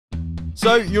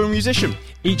So, you're a musician.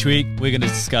 Each week, we're going to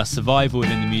discuss survival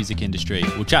within the music industry.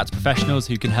 We'll chat to professionals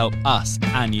who can help us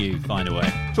and you find a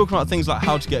way. Talking about things like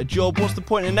how to get a job, what's the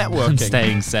point in networking? And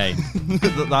staying sane.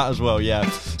 That as well, yeah.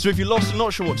 So if you're lost and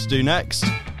not sure what to do next...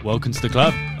 Welcome to the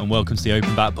club, and welcome to the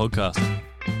Open Back podcast.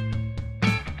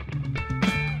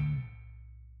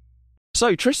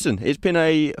 So, Tristan, it's been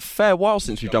a fair while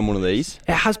since we've done one of these.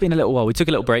 It has been a little while. We took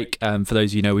a little break. For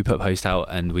those of you who know, we put a post out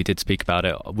and we did speak about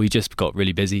it. We just got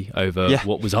really busy over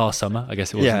what was our summer. I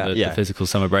guess it wasn't the physical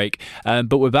summer break.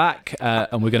 But we're back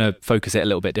and we're going to focus it a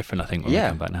little bit different, I think, when we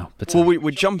come back now. But,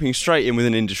 we're jumping straight in with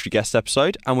an industry guest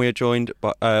episode, and we are joined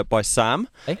by Sam.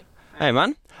 Hey. Hey,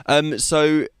 man.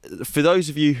 So for those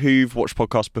of you who've watched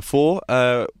podcasts before,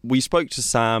 we spoke to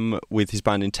Sam with his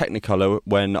band in Technicolor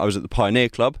when I was at the Pioneer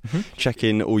Club,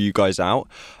 checking all you guys out.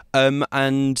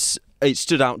 And it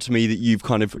stood out to me that you've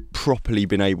kind of properly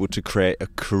been able to create a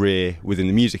career within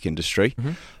the music industry.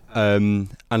 And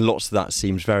lots of that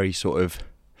seems very sort of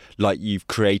like you've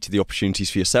created the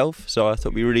opportunities for yourself. So I thought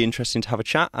it'd be really interesting to have a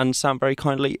chat, and Sam very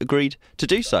kindly agreed to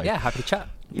do so. Yeah, happy to chat.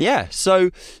 Yeah, so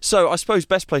I suppose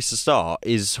best place to start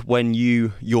is when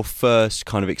your first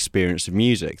kind of experience of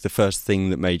music, the first thing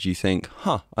that made you think,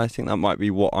 I think that might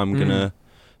be what I'm going to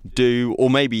do, or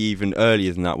maybe even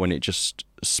earlier than that when it just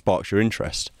sparked your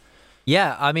interest.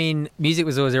 Yeah, I mean, music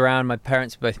was always around. My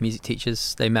parents were both music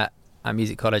teachers. They met at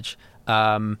music college.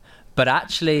 But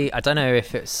actually, I don't know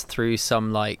if it's through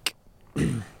some like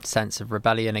sense of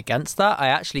rebellion against that. I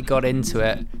actually got into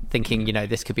it thinking,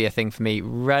 this could be a thing for me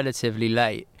relatively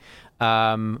late.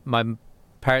 My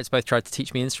parents both tried to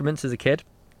teach me instruments as a kid,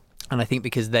 and I think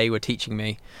because they were teaching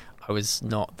me, I was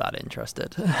not that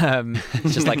interested.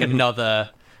 It's just like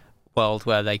another world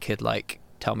where they could like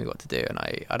tell me what to do, and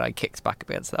I kicked back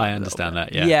against that. I understand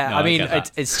that. Yeah. Yeah. No, I mean,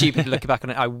 get it's stupid looking back on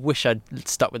it. I wish I'd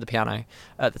stuck with the piano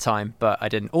at the time, but I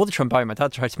didn't. Or the trombone. My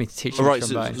dad tried to me to teach me the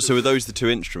trombone. So were those the two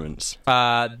instruments?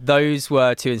 Those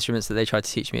were two instruments that they tried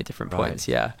to teach me at different points.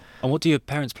 Yeah. And what do your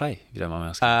parents play, if you don't mind me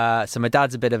asking? So my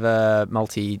dad's a bit of a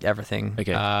multi-everything.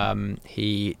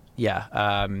 Okay.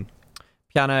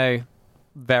 Piano,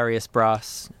 various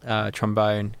brass,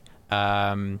 trombone.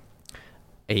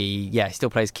 He still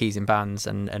plays keys in bands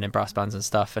and in brass bands and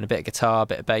stuff, and a bit of guitar, a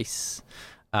bit of bass.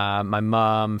 My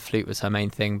mum, flute was her main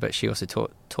thing, but she also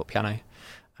taught piano.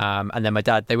 And then my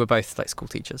dad, they were both like school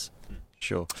teachers.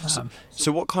 Sure.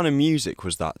 So what kind of music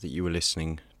was that you were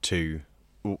listening to,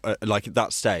 like at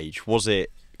that stage? Was it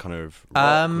kind of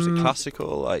rock? Was it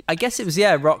classical? Like, I guess it was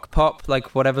rock, pop,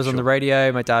 like whatever's on the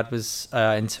radio. My dad was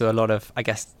into a lot of, I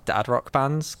guess, dad rock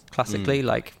bands classically,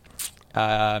 like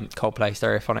Coldplay,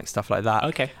 Stereophonic, stuff like that.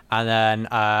 Okay. And then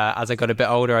as I got a bit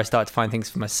older, I started to find things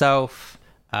for myself.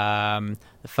 The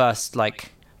first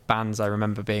like bands I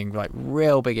remember being like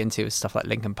real big into was stuff like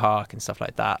Linkin Park and stuff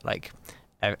like that. Like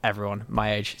everyone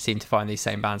my age seemed to find these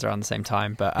same bands around the same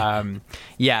time. But and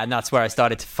that's where I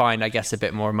started to find, I guess, a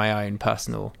bit more of my own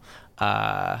personal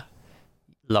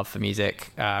love for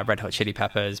music. Red Hot Chili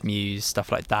Peppers, Muse,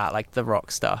 stuff like that, like the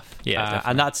rock stuff. Yeah,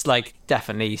 and that's like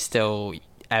definitely still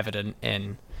evident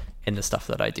in the stuff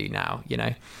that I do now,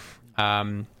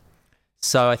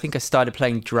 so I think I started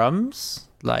playing drums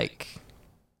like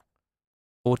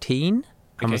 14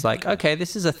 and was like, okay,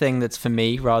 this is a thing that's for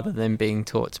me, rather than being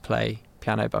taught to play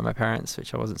piano by my parents,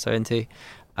 which I wasn't so into.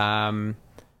 And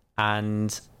kind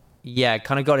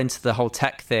of got into the whole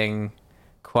tech thing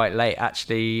quite late,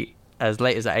 actually, as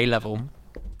late as at A-level.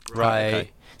 Right.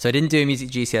 Okay. So I didn't do a music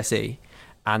GCSE.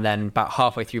 And then about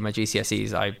halfway through my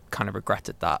GCSEs, I kind of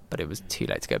regretted that, but it was too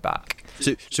late to go back.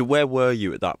 So where were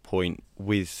you at that point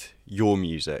with your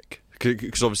music?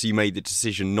 Because obviously you made the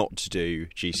decision not to do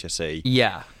GCSE.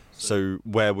 Yeah. So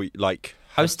where were you, like...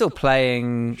 I was still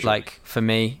playing, like, for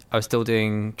me, I was still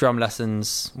doing drum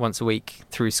lessons once a week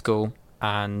through school,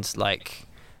 and, like,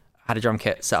 had a drum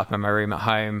kit set up in my room at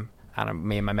home, and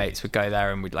me and my mates would go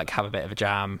there and we'd, like, have a bit of a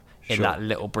jam in that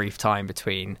little brief time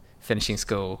between finishing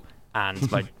school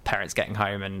and my parents getting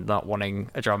home and not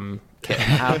wanting a drum kit in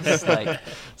the house.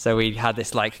 So we had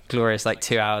this like glorious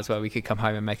 2 hours where we could come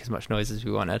home and make as much noise as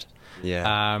we wanted.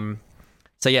 Yeah.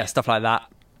 Stuff like that.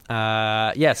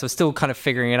 So still kind of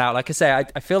figuring it out. Like I say,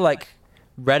 I feel like,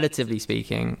 relatively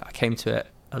speaking, I came to it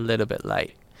a little bit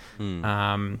late.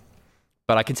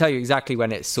 But I can tell you exactly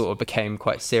when it sort of became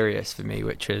quite serious for me,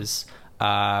 which was like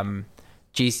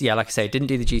I say, didn't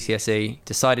do the GCSE.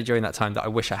 Decided during that time that I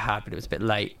wish I had, but it was a bit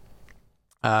late.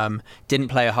 Didn't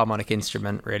play a harmonic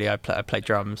instrument really. I played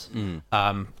drums.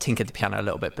 Tinkered the piano a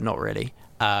little bit, but not really.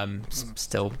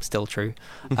 Still true.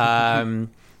 So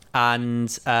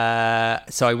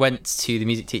I went to the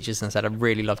music teachers and I said, I'd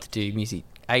really love to do music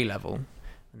A level.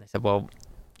 And they said, well,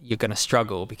 you're going to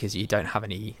struggle because you don't have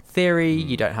any theory,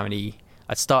 you don't have any.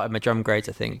 I'd started my drum grades,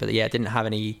 I think, but didn't have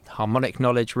any harmonic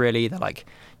knowledge really. They're like,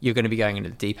 you're going to be going into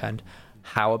the deep end.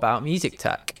 How about music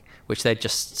tech, which they'd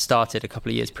just started a couple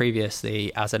of years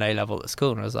previously as an A-level at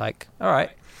school? And I was like, all right.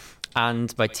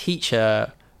 And my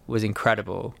teacher was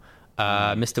incredible.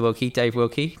 Mr. Wilkie, Dave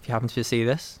Wilkie, if you happen to see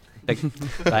this.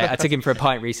 I took him for a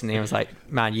pint recently and I was like,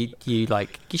 man, you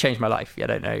changed my life. I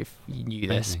don't know if you knew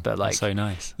this, but like, that's so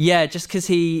nice. Yeah, just because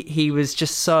he was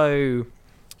just so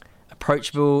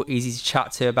approachable, easy to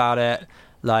chat to about it.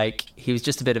 Like, he was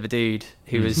just a bit of a dude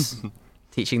who was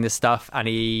teaching this stuff, and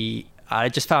I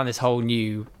just found this whole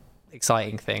new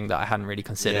exciting thing that I hadn't really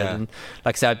considered. And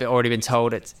like I said, I'd already been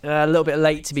told it's a little bit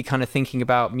late to be kind of thinking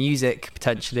about music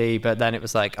potentially, but then it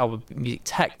was like, oh, music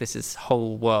tech, this is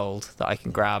whole world that I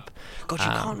can grab. God, you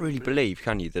can't really believe,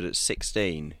 can you, that at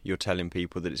 16 you're telling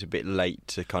people that it's a bit late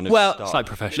to kind of start. It's like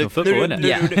professional football, isn't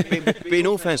it? But in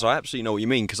all fairness, I absolutely know what you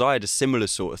mean, because I had a similar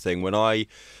sort of thing when I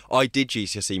did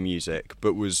GCSE music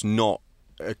but was not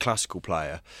a classical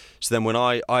player. So then when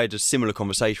I had a similar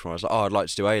conversation where I was like, oh, I'd like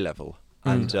to do A-level.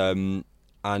 And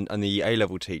the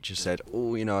A-level teacher said,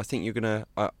 "Oh, I think you're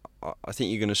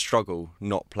gonna struggle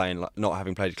not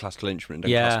having played a classical instrument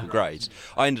and done classical grades."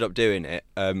 I ended up doing it,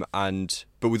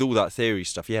 but with all that theory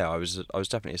stuff, I was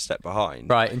definitely a step behind.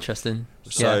 Right, interesting.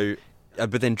 So,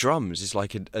 but then drums is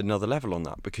like another level on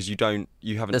that, because you haven't.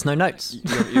 There's no notes. You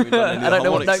haven't I don't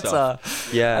know what notes are.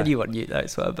 Yeah, I knew what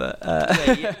notes were, but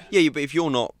but if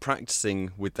you're not practicing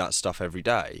with that stuff every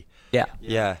day,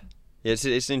 yeah, it's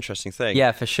an interesting thing.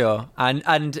 Yeah, for sure.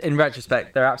 And in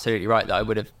retrospect, they're absolutely right that I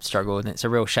would have struggled, and it's a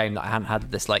real shame that I hadn't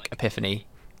had this like epiphany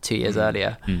 2 years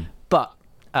earlier. But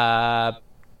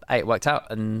it worked out,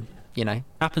 and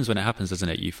happens when it happens, doesn't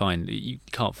it? You find you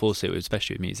can't force it,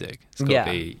 especially with music. It's got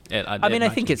to be. I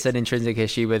think it's an intrinsic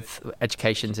issue with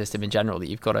education system in general that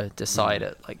you've got to decide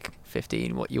at like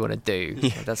 15 what you want to do.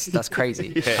 That's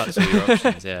crazy. Cuts all your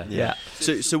options. Yeah.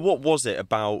 So what was it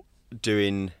about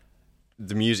doing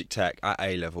the music tech at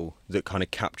A-level that kind of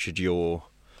captured your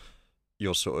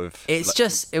sort of... It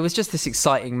was just this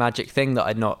exciting magic thing that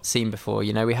I'd not seen before.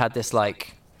 We had this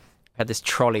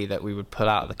trolley that we would pull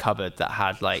out of the cupboard that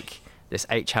had like this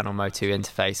 8-channel Motu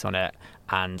interface on it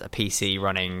and a PC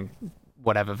running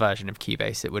whatever version of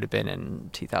Cubase it would have been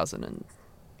in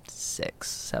 2006,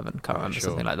 7, can't remember,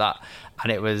 something like that.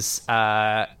 And it was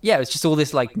it was just all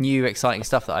this like new exciting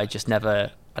stuff that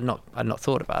I'd not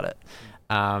thought about it.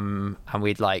 And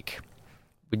we'd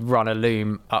run a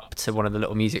loom up to one of the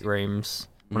little music rooms,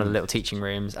 one of the little teaching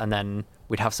rooms, and then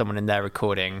we'd have someone in there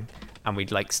recording, and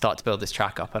we'd like start to build this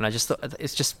track up. And I just thought,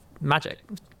 it's just magic.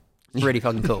 It's really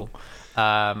fucking cool.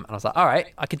 And I was like, all right,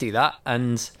 I could do that.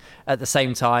 And at the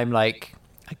same time, like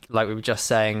we were just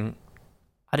saying,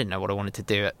 I didn't know what I wanted to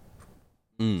do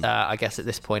I guess at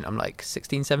this point I'm like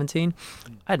 16, 17.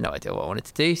 I had no idea what I wanted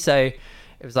to do. So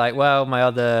it was like, well, my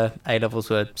other A-levels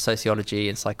were sociology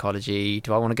and psychology.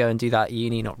 Do I want to go and do that at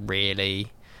uni? Not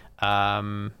really.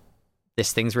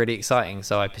 This thing's really exciting,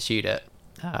 so I pursued it.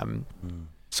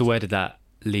 So where did that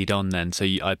lead on then? So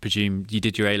I presume you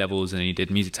did your A-levels and you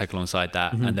did music tech alongside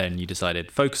that, and then you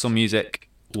decided focus on music.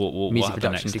 What music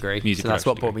production degree. That's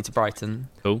what brought me to Brighton.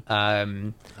 Cool.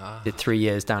 Did 3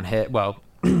 years down here. Well,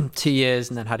 2 years,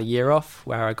 and then had a year off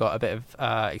where I got a bit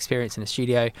of experience in a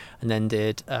studio, and then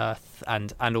did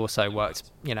and also worked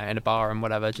in a bar and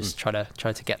whatever, just try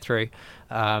to get through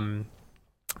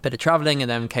bit of traveling,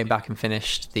 and then came back and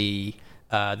finished the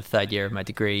third year of my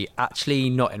degree, actually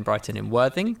not in Brighton, in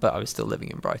Worthing, but I was still living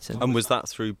in Brighton. And was that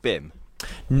through BIM?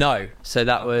 No, so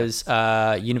that was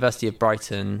University of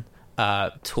Brighton,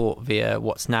 taught via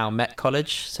what's now Met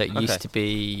College. So it used to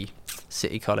be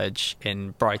City College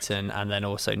in Brighton, and then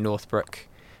also Northbrook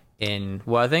in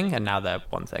Worthing, and now they're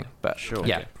one thing. But so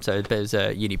it was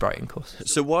a uni Brighton course.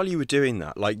 So while you were doing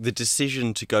that, like the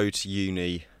decision to go to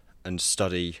uni and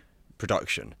study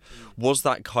production, was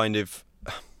that kind of...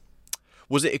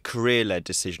 Was it a career-led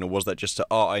decision, or was that just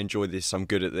I enjoy this, I'm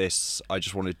good at this, I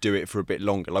just want to do it for a bit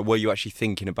longer? Like, were you actually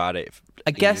thinking about it?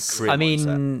 I guess, I mean,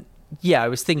 mindset? Yeah, I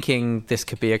was thinking this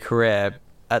could be a career.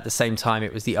 At the same time,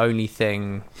 it was the only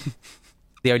thing,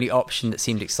 the only option that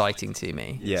seemed exciting to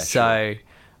me. Yeah. So,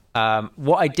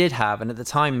 what I did have, and at the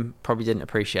time probably didn't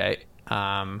appreciate,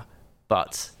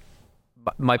 but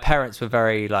my parents were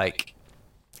very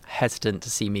hesitant to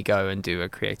see me go and do a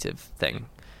creative thing.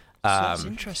 So that's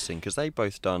interesting, because they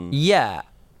both done... Yeah,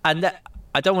 and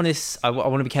I don't want this... I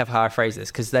want to be careful how I phrase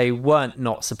this, because they weren't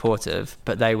not supportive,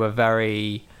 but they were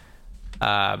very...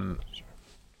 they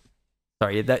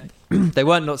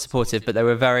weren't not supportive, but they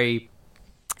were very...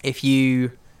 If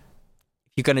you're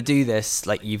going to do this,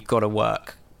 you've got to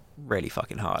work really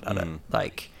fucking hard at it.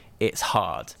 Like, it's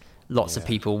hard. Lots of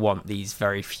people want these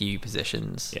very few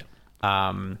positions.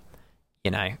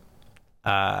 You know,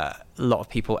 a lot of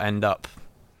people end up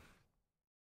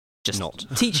just not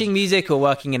teaching music or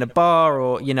working in a bar,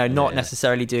 or, you know, not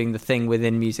necessarily doing the thing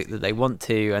within music that they want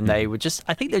to. And they were just,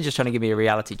 I think they're just trying to give me a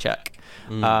reality check,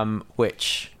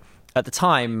 which at the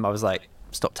time I was like,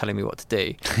 stop telling me what to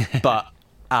do. But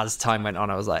as time went on,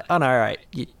 I was like, oh no, all right,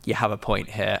 you have a point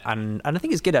here. And I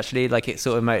think it's good, actually. Like, it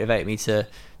sort of motivated me to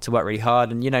work really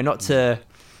hard, and, you know, not to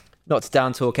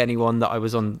down talk anyone that I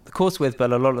was on the course with,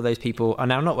 but a lot of those people are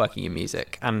now not working in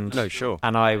music. And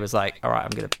and I was like, all right, I'm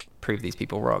going to prove these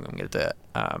people wrong. I'm going to do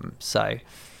it. So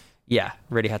yeah,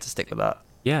 really had to stick with that.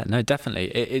 Yeah, no, definitely.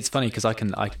 It's funny because I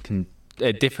can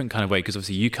a different kind of way, because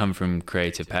obviously you come from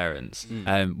creative parents,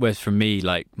 whereas for me,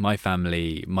 like, my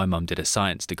family, my mum did a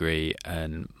science degree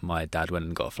and my dad went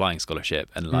and got a flying scholarship,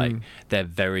 and like they're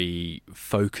very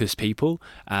focused people.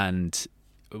 And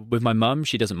with my mum,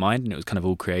 she doesn't mind, and it was kind of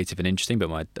all creative and interesting. But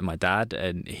my dad,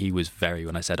 and he was very,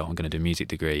 when I said, oh, I'm going to do a music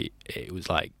degree, it was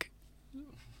like,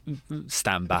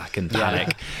 stand back and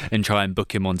panic and try and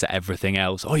book him onto everything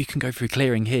else. Oh, you can go through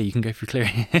clearing here, you can go through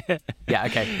clearing. Yeah,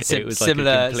 okay. It was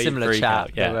similar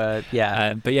chat. Out,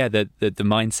 but yeah, the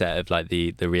mindset of like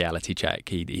the reality check,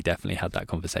 he definitely had that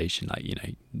conversation, like, you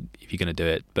know, if you're going to do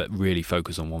it, but really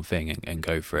focus on one thing and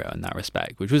go for it in that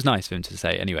respect, which was nice for him to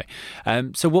say anyway.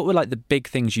 So what were like the big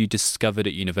things you discovered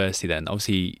at university then?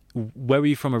 Obviously, where were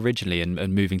you from originally, and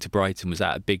moving to Brighton, was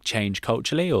that a big change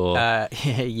culturally, or?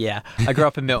 Yeah, I grew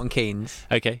up in Milton Keynes.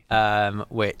 Okay.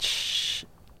 Which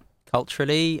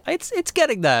culturally, it's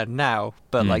getting there now,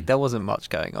 but like, there wasn't much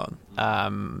going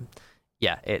on.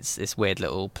 Yeah, it's this weird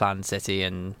little planned city,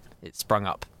 and it sprung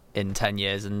up in 10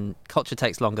 years, and culture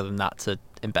takes longer than that to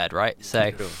embed, right?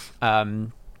 So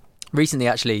recently,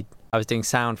 actually, I was doing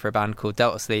sound for a band called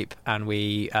Delta Sleep, and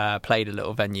we played a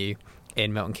little venue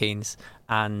in Milton Keynes,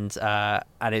 and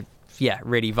it,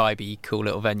 really vibey, cool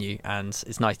little venue, and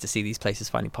it's nice to see these places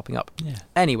finally popping up.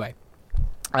 Anyway,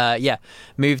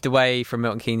 moved away from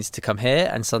Milton Keynes to come here,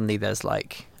 and suddenly there's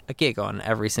like a gig on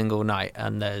every single night,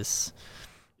 and there's,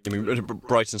 I mean,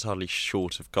 Brighton's hardly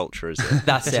short of culture, is it?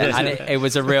 That's it. And it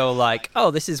was a real like,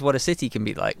 oh, this is what a city can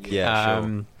be like.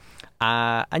 Sure.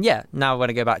 And now when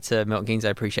I go back to Milton Keynes, I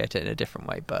appreciate it in a different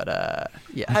way. But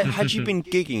had you been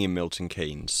gigging in Milton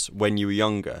Keynes when you were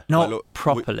younger? Not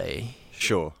properly.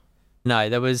 Sure. No,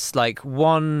 there was like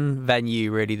one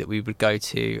venue really that we would go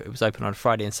to. It was open on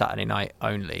Friday and Saturday night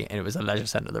only, and it was a leisure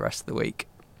centre the rest of the week.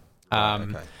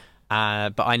 But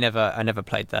I never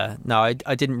played there. No, I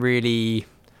didn't really.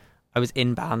 I was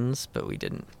in bands, but we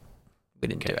didn't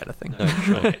do anything. No,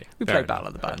 sure. We played battle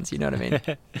of the bands, you know what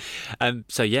I mean?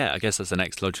 So yeah, I guess that's the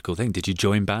next logical thing. Did you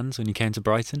join bands when you came to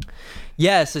Brighton?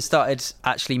 Yeah, so started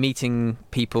actually meeting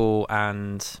people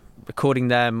and recording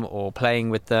them or playing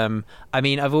with them. I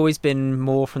mean, I've always been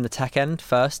more from the tech end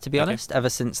first, to be honest, ever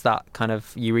since that kind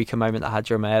of eureka moment that I had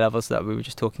during my A-levels that we were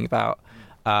just talking about.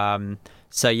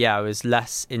 So yeah, I was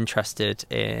less interested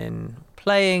in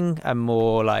playing and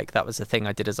more like that was the thing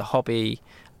I did as a hobby,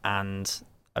 and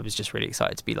I was just really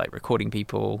excited to be like recording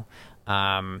people,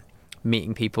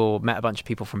 meeting people, met a bunch of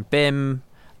people from BIM,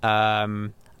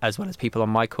 as well as people on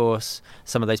my course.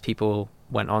 Some of those people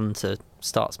went on to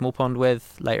start Small Pond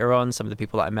with later on, some of the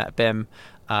people that I met at BIM.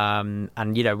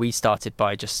 And, you know, we started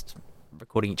by just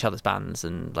recording each other's bands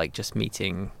and like just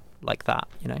meeting like that,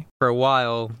 you know. For a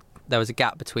while, there was a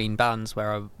gap between bands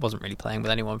where I wasn't really playing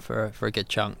with anyone for a good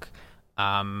chunk.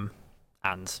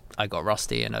 And I got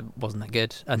rusty and I wasn't that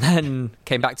good. And then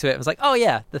came back to it and was like, oh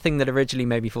yeah, the thing that originally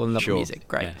made me fall in love with music.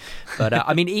 Great. Yeah. But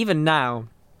I mean, even now,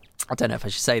 I don't know if I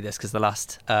should say this because the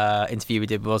last interview we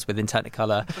did was with In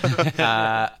Technicolor.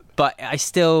 But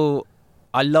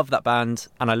I love that band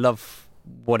and I love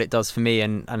what it does for me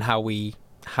and how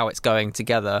it's going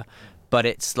together. But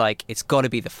it's like, it's got to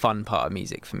be the fun part of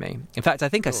music for me. In fact, I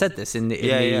think I said this in the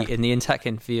In Tech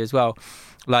interview as well.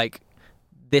 Like,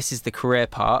 this is the career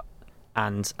part.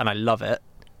 And I love it,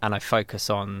 and I focus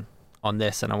on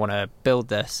this, and I want to build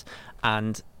this.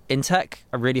 And in tech,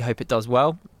 I really hope it does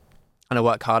well, and I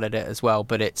work hard at it as well.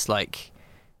 But it's like,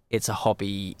 it's a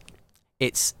hobby.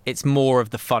 It's more of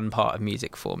the fun part of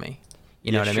music for me.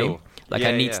 You know what I mean? Like,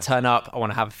 I need to turn up. I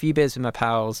want to have a few beers with my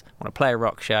pals. I want to play a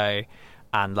rock show,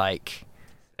 and like,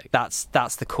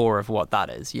 that's the core of what that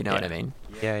is. You know what I mean?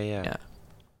 Yeah.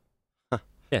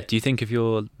 Yeah, do you think of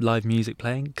your live music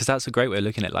playing? Because that's a great way of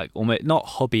looking at it, like almost not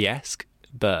hobby-esque,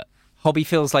 but hobby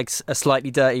feels like a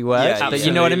slightly dirty word, but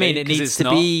you know what I mean? It needs to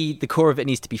be, the core of it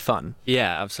needs to be fun.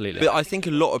 Yeah, absolutely. But I think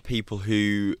a lot of people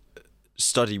who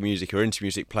study music or into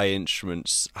music, play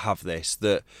instruments, have this,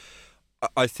 that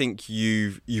I think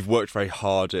you've worked very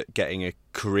hard at getting a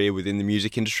career within the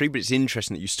music industry, but it's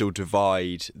interesting that you still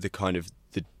divide the kind of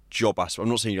the job aspect. I'm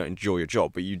not saying you don't enjoy your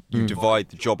job, but you divide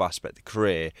the job aspect, the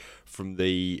career, from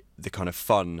the kind of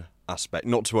fun aspect.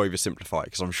 Not to oversimplify,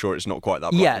 because I'm sure it's not quite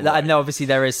that. Yeah, I know. Obviously,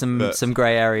 there is some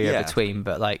grey area between,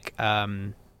 but like,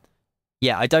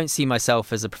 I don't see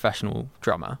myself as a professional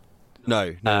drummer.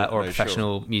 No, or a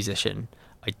professional musician.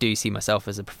 I do see myself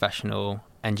as a professional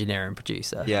engineer and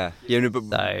producer.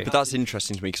 But that's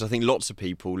interesting to me, because I think lots of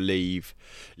people leave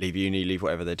uni, leave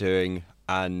whatever they're doing,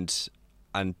 and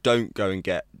don't go and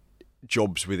get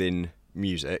jobs within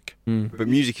music. But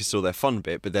music is still their fun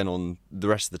bit. But then on the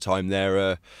rest of the time,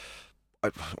 they're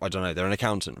I don't know, they're an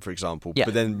accountant, for example.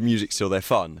 But then music's still their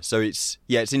fun. So it's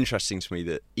interesting to me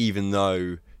that even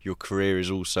though your career is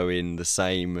also in the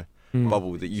same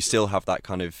bubble, that you still have that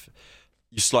kind of,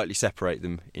 you slightly separate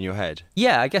them in your head.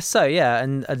 Yeah, I guess so, yeah.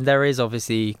 And there is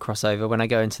obviously crossover. When I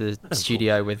go into the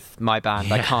studio with my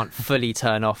band, I can't fully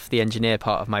turn off the engineer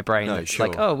part of my brain. It's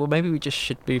like, oh, well, maybe we just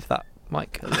should move that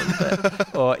mic a little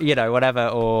bit. Or, whatever.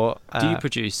 Or do you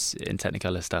produce in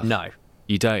Technicolor stuff? No.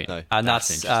 You don't? No. And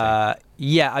that's I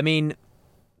mean,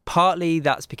 partly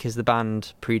that's because the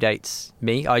band predates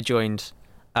me. I joined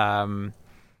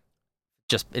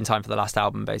just in time for the last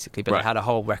album, basically, but they had a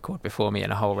whole record before me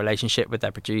and a whole relationship with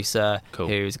their producer,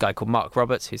 who's a guy called Mark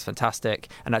Roberts, who's fantastic,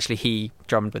 and actually he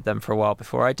drummed with them for a while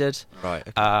before I did. Right.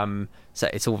 Okay. So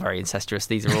it's all very incestuous.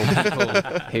 These are all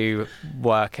people who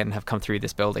work and have come through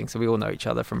this building, so we all know each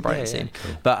other from Brighton scene.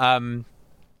 Cool. But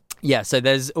so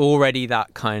there's already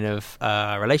that kind of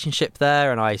relationship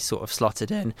there, and I sort of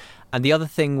slotted in. And the other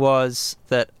thing was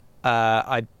that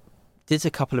I did a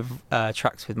couple of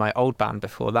tracks with my old band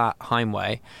before that,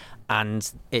 Heimweh, and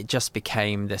it just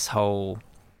became this whole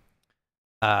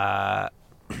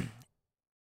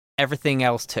everything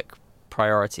else took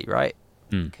priority, right?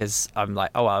 Because I'm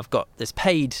like, oh, well, I've got this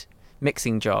paid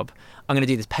mixing job. I'm going to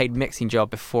do this paid mixing job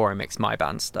before I mix my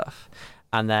band stuff.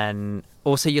 And then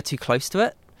also you're too close to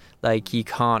it. Like, you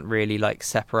can't really like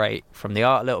separate from the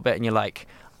art a little bit, and you're like,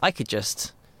 I could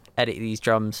just edit these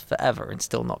drums forever and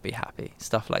still not be happy,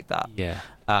 stuff like that.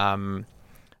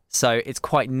 So it's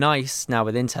quite nice now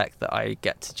with Intech that I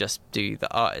get to just do the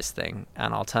artist thing,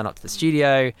 and I'll turn up to the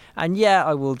studio, and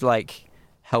I will like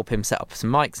help him set up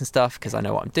some mics and stuff because I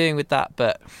know what I'm doing with that.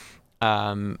 But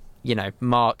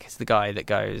Mark is the guy that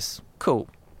goes, cool,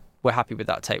 we're happy with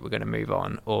that tape, we're going to move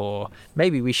on, or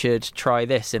maybe we should try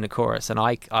this in a chorus, and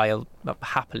I'll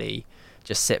happily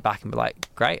just sit back and be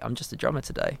like, great, I'm just a drummer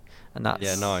today. And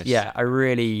that's nice. I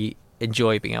really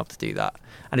enjoy being able to do that,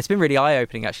 and it's been really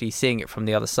eye-opening actually seeing it from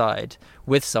the other side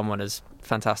with someone as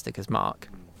fantastic as Mark,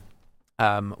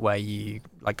 where you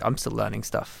like, I'm still learning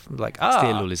stuff, like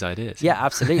steal all his ideas.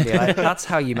 Absolutely. Like, that's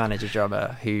how you manage a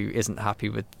drummer who isn't happy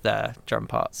with their drum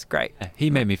parts. Great.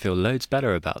 He made me feel loads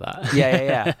better about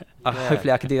that.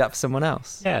 Hopefully I can do that for someone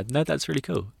else. That's really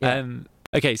cool.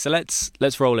 Okay, so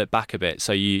let's roll it back a bit.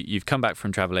 So you've come back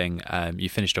from travelling, you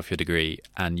finished off your degree,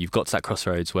 and you've got to that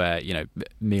crossroads where,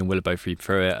 me and Will are both read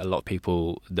through it. A lot of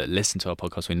people that listen to our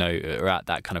podcast, we know, are at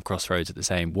that kind of crossroads at the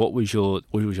same. What was your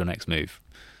next move?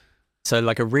 So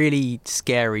like a really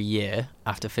scary year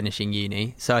after finishing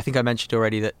uni. So I think I mentioned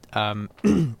already that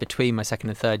between my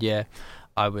second and third year,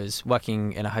 I was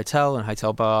working in a hotel and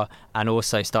hotel bar, and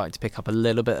also starting to pick up a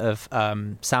little bit of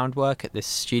sound work at this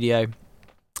studio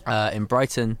in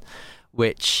Brighton,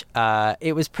 which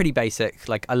it was pretty basic.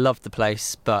 Like, I loved the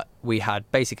place, but we had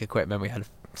basic equipment. We had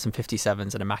some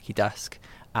 57s and a Mackie desk,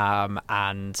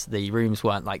 and the rooms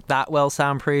weren't like that well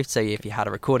soundproofed. So if you had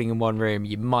a recording in one room,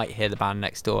 you might hear the band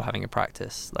next door having a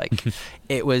practice. Like,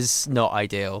 it was not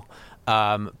ideal.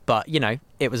 But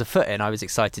it was a foot in. I was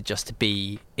excited just to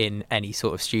be in any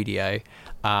sort of studio,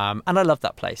 and I loved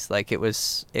that place. Like, it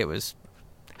was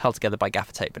held together by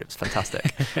gaffer tape, but it was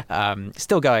fantastic.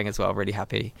 Still going as well, really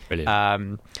happy.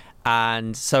 Brilliant.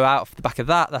 And so out of the back of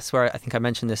that, that's where I think I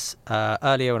mentioned this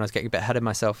earlier when I was getting a bit ahead of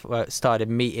myself, where I started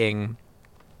meeting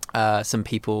some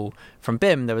people from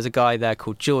BIM. There was a guy there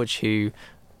called George who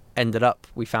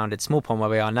we founded Small Pond where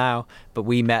we are now, but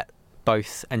we met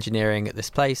both engineering at this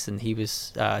place, and he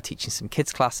was teaching some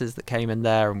kids classes that came in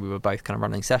there, and we were both kind of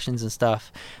running sessions and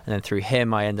stuff. And then through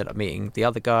him I ended up meeting the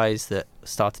other guys that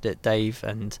started it, Dave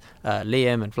and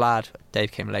Liam and Vlad.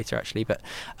 Dave came later actually, but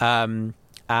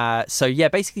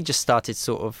basically just started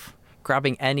sort of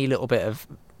grabbing any little bit of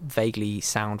vaguely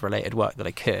sound related work that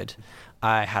I could.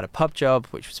 I had a pub job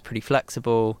which was pretty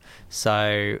flexible,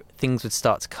 so things would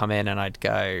start to come in and I'd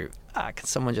go, can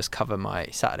someone just cover my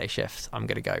Saturday shift? I'm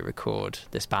going to go record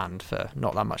this band for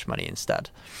not that much money instead.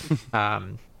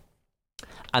 And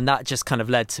that just kind of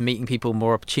led to meeting people,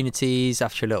 more opportunities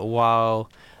after a little while.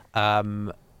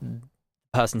 The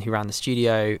person who ran the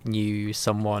studio knew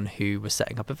someone who was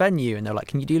setting up a venue, and they're like,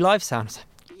 can you do live sound? I was like,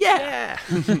 yeah.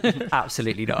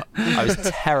 Absolutely not. I was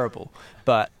terrible,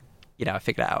 but I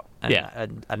figured it out,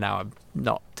 and now I'm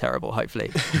not terrible,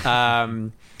 hopefully.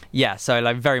 So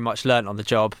like very much learned on the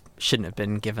job. Shouldn't have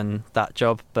been given that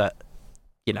job, but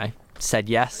said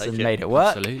yes and made it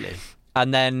work. Absolutely.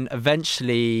 And then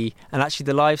eventually, and actually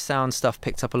the live sound stuff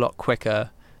picked up a lot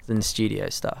quicker than the studio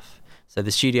stuff. So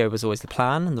the studio was always the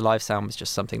plan, and the live sound was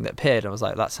just something that appeared. I was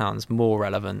like, that sounds more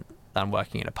relevant than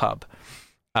working in a pub.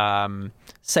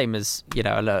 Same as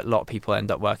a lot of people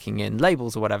end up working in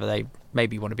labels or whatever. They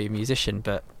maybe want to be a musician,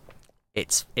 but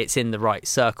it's in the right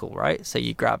circle, right? So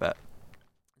you grab it.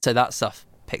 So that stuff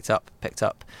picked up.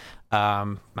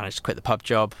 Managed to quit the pub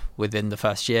job within the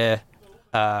first year,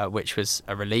 which was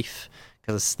a relief,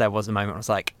 because there was a moment I was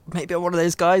like, maybe I'm one of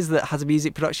those guys that has a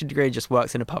music production degree and just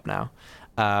works in a pub now.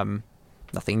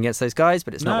 Nothing against those guys,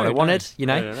 but it's not what I wanted,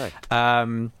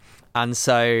 No. And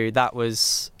so that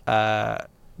was that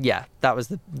was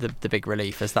the big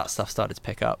relief as that stuff started to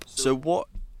pick up. So what,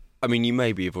 I mean, you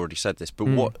maybe have already said this, but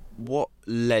what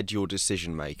led your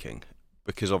decision making?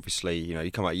 Because obviously,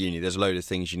 you come out of uni, there's a load of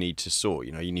things you need to sort.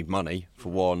 You need money for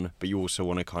one, but you also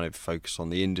want to kind of focus on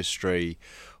the industry,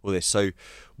 all this. So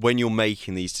when you're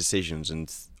making these decisions and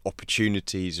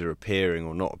opportunities are appearing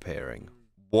or not appearing,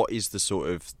 what is the sort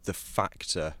of the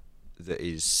factor that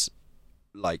is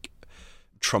like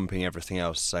trumping everything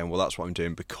else, saying, well, that's what I'm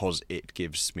doing because it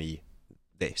gives me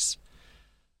this?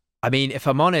 I mean, if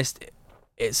I'm honest,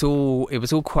 it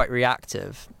was all quite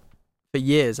reactive. For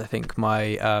years, I think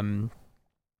my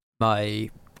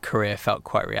career felt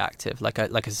quite reactive. Like I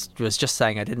was just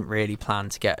saying, I didn't really plan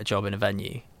to get a job in a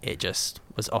venue. It just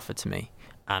was offered to me,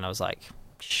 and I was like,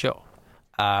 sure.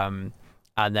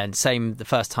 And then same the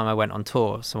first time I went on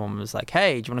tour, someone was like,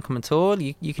 hey, do you want to come on tour?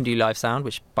 You can do live sound,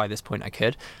 which by this point I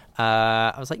could.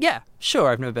 I was like, yeah,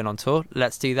 sure. I've never been on tour.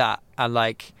 Let's do that. And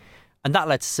that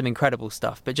led to some incredible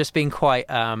stuff. But just being quite,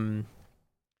 I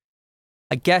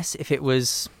guess if it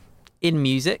was in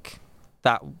music,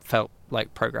 that felt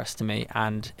like progress to me.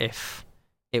 And if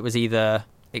it was either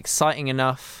exciting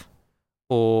enough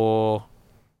or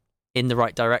in the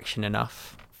right direction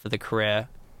enough for the career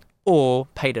or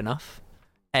paid enough,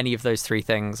 any of those three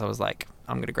things, I was like,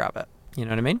 I'm going to grab it. You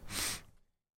know what I mean?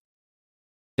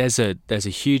 There's a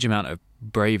huge amount of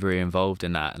bravery involved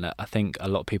in that, and I think a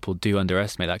lot of people do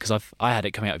underestimate that, because I had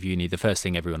it coming out of uni. The first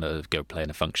thing everyone does is go play in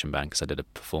a function band, because I did a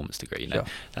performance degree. Sure.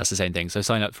 That's the same thing. So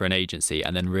sign up for an agency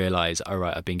and then realise, all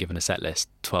right, I've been given a set list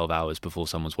 12 hours before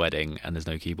someone's wedding, and there's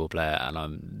no keyboard player, and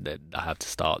I have to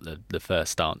start the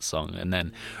first dance song, and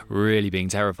then really being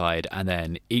terrified. And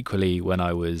then equally, when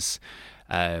I was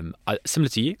similar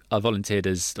to you, I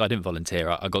didn't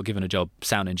volunteer. I got given a job,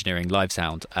 sound engineering, live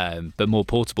sound, but more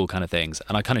portable kind of things.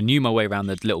 And I kind of knew my way around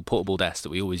the little portable desk that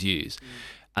we always use.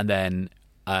 And then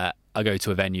I go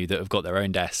to a venue that have got their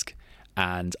own desk,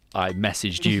 and I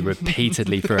messaged you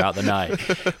repeatedly throughout the night,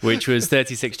 which was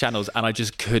 36 channels, and I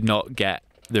just could not get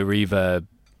the reverb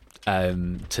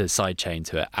to sidechain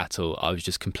to it at all. I was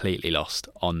just completely lost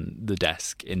on the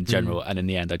desk in general, and in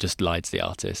the end I just lied to the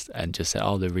artist and just said,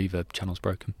 the reverb channel's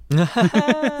broken.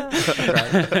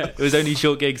 It was only a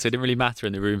short gig, so it didn't really matter,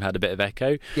 and the room had a bit of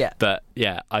echo, but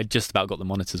I just about got the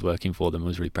monitors working for them. I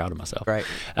was really proud of myself. Right.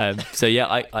 So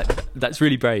I that's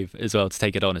really brave as well to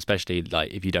take it on, especially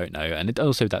like if you don't know, and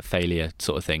also that failure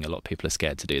sort of thing. A lot of people are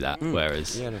scared to do that,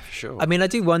 whereas for sure. I mean, I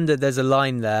do wonder, there's a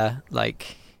line there,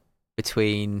 like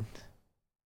between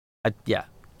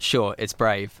sure, it's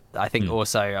brave. I think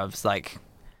also I was like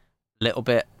a little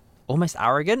bit almost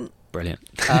arrogant. Brilliant.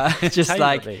 Just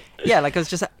like I was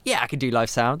just I could do live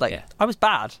sound. I was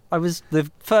bad. The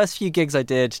first few gigs I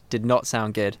did not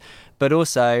sound good, but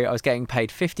also I was getting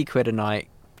paid 50 quid a night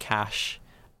cash,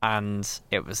 and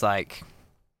it was like,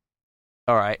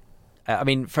 all right. I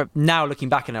mean, from now looking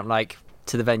back, and I'm like,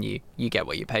 to the venue, you get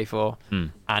what you pay for,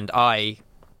 and I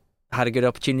had a good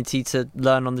opportunity to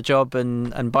learn on the job,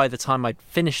 and by the time I'd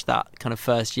finished that kind of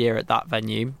first year at that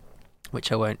venue,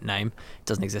 which I won't name, it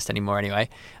doesn't exist anymore anyway,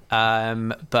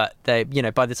 but they,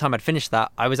 by the time I'd finished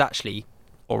that, I was actually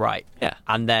all right. Yeah.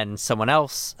 And then someone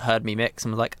else heard me mix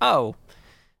and was like, oh,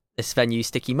 this venue,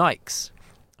 Sticky Mike's,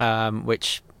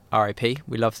 which RIP,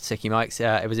 we loved Sticky Mike's.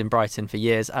 It was in Brighton for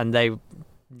years, and they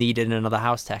needed another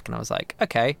house tech, and I was like,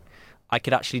 okay, I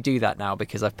could actually do that now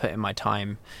because I've put in my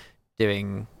time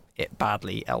doing it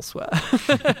badly elsewhere.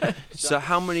 So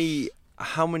how many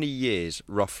how many years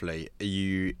roughly are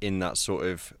you in that sort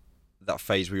of that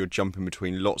phase where you're jumping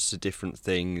between lots of different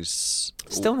things?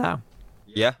 Still now.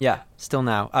 Yeah? Yeah, still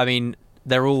now. I mean,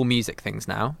 they're all music things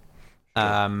now.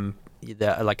 Sure.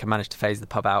 Like I managed to phase the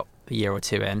pub out a year or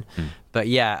two in. But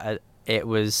yeah, it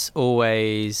was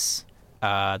always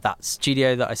that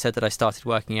studio that I said that I started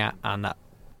working at, and that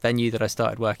venue that I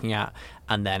started working at,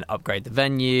 and then upgrade the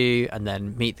venue, and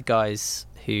then meet the guys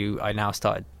who I now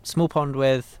started Small Pond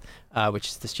with, which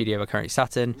is the studio we're currently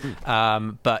sat in.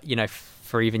 But, you know,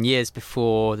 for even years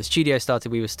before the studio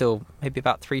started, we were still maybe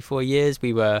about 3-4 years.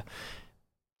 We were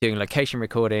doing location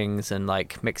recordings and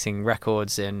like mixing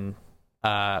records in.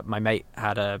 My mate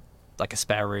had a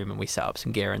spare room, and we set up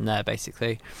some gear in there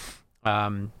basically.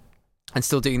 And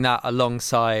still doing that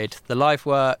alongside the live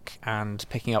work and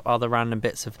picking up other random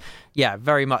bits of,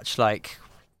 very much like,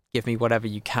 give me whatever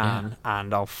you can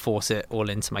and I'll force it all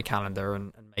into my calendar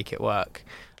and make it work.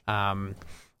 And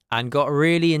got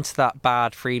really into that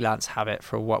bad freelance habit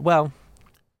for a while. Well,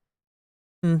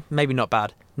 maybe not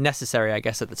bad. Necessary, I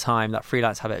guess, at the time, that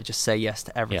freelance habit of just say yes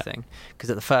to everything. Because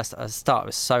at the start, I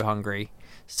was so hungry,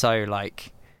 so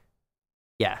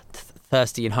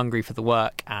thirsty and hungry for the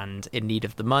work and in need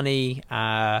of the money,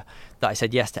 that I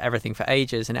said yes to everything for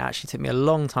ages. And it actually took me a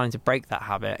long time to break that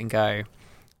habit and go,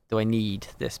 do I need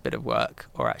this bit of work,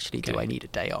 or actually do I need a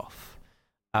day off?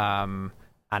 And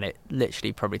it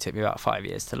literally probably took me about 5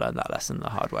 years to learn that lesson the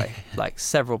hard way. Like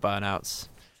several burnouts.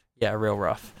 Yeah, real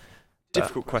rough.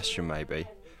 Difficult question maybe.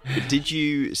 But did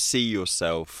you see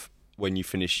yourself when you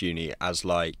finished uni as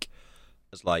the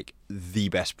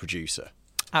best producer?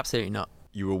 Absolutely not.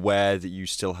 You were aware that you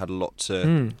still had a lot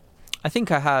to... I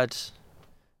think I had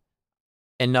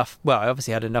enough. Well, I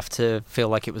obviously had enough to feel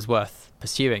like it was worth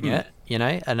pursuing it, you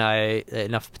know, and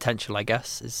enough potential, I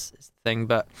guess, is the thing.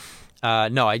 But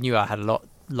no, I knew I had a lot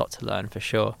to learn for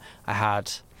sure. I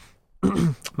had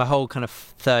my whole kind of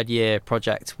third year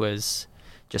project was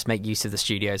just make use of the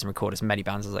studios and record as many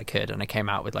bands as I could, and I came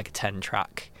out with like a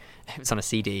 10-track. It was on a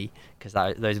CD because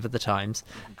those were the times.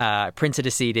 I printed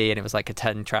a CD and it was like a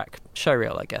 10-track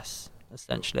showreel, I guess,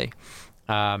 essentially,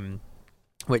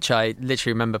 which I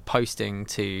literally remember posting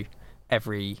to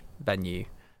every venue,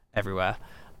 everywhere.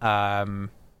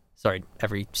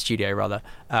 Every studio rather,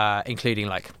 including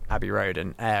like Abbey Road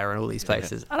and Air and all these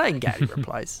places. And I didn't get any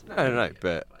replies. No,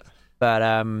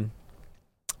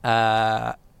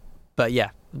 but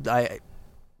yeah,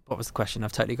 what was the question?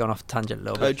 I've totally gone off tangent a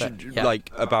little bit. Like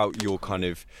about your kind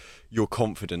of your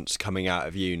confidence coming out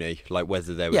of uni, like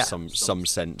whether there was some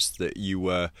sense that you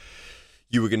were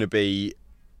just going to be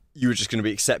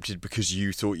accepted because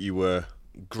you thought you were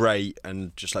great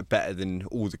and just like better than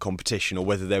all the competition, or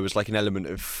whether there was like an element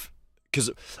of, because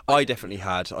I definitely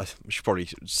had, I should probably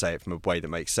say it from a way that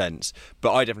makes sense,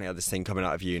 but I definitely had this thing coming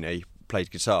out of uni,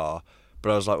 played guitar,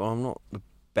 but I was like, well, I'm not the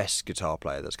best guitar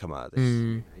player that's come out of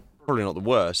this. Probably not the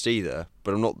worst either,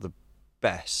 but I'm not the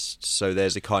best. So I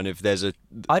don't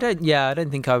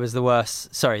think I was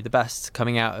the best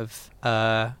coming out of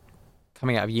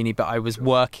uni, but I was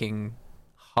working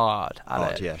hard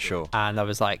at it. Yeah, sure. And I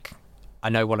was like, I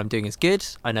know what I'm doing is good.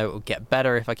 I know it will get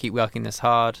better if I keep working this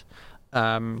hard.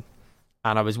 And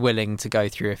I was willing to go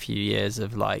through a few years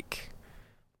of like,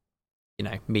 you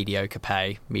know, mediocre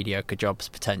pay, mediocre jobs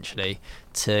potentially,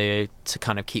 to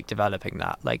kind of keep developing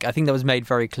that. Like, I think that was made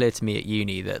very clear to me at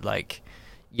uni that like,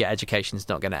 education's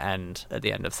not going to end at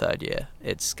the end of third year.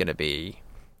 It's going to be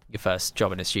your first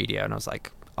job in a studio. And I was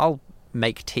like, I'll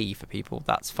make tea for people.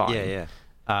 That's fine. Yeah.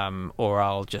 Or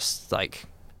I'll just like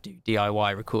do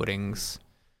DIY recordings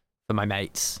for my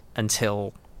mates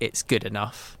until it's good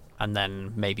enough, and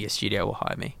then maybe a studio will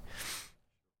hire me.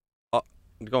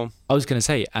 Go on. I was going to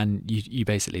say, and you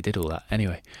basically did all that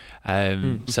anyway.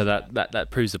 So that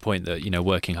proves the point that, you know,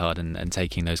 working hard and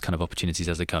taking those kind of opportunities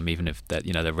as they come, even if that,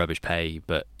 you know, they're rubbish pay,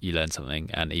 but you learn something,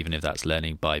 and even if that's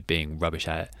learning by being rubbish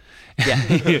at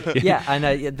it. Yeah.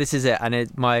 And this is it.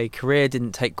 And my career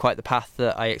didn't take quite the path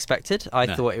that I expected. I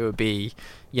thought it would be,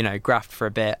 you know, graft for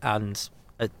a bit, and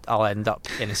I'll end up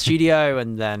in a studio,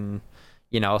 and then,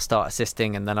 you know, I'll start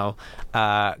assisting, and then I'll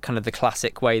kind of the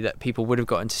classic way that people would have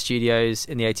got into studios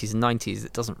in the 80s and 90s.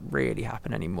 It doesn't really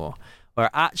happen anymore. Where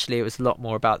actually it was a lot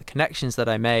more about the connections that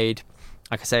I made.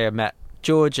 Like I say, I met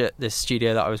George at this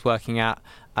studio that I was working at,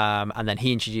 and then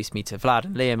he introduced me to Vlad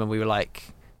and Liam, and we were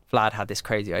like, Vlad had this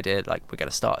crazy idea, like, we're going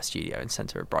to start a studio in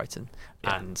centre of Brighton,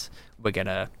 and we're going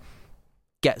to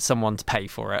get someone to pay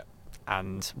for it,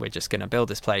 and we're just going to build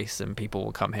this place, and people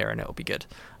will come here, and it'll be good.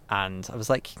 And I was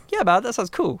like, yeah, man, that sounds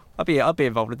cool. I'll be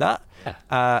involved with that.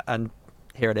 Yeah. And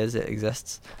here it is. It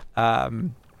exists.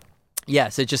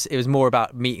 So it was more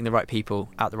about meeting the right people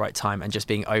at the right time and just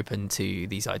being open to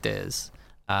these ideas,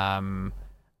 and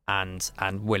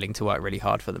willing to work really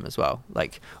hard for them as well.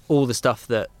 Like all the stuff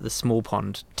that the Small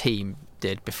Pond team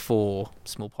did before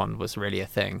Small Pond was really a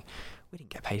thing, we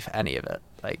didn't get paid for any of it.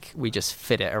 Like we just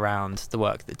fit it around the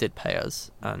work that did pay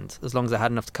us, and as long as I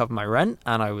had enough to cover my rent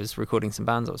and I was recording some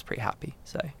bands, I was pretty happy.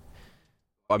 So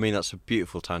I mean, that's a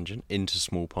beautiful tangent into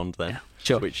Small Pond then. Yeah,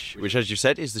 sure. Which as you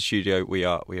said is the studio we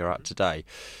are at today.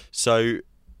 So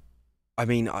I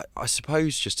mean, I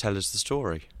suppose just tell us the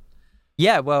story.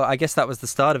 Yeah, well, I guess that was the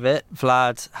start of it.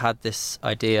 Vlad had this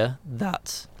idea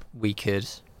that we could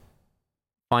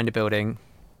find a building,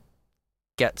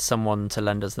 get someone to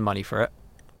lend us the money for it,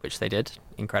 which they did,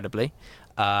 incredibly,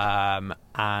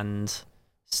 and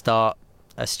start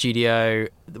a studio.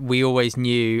 We always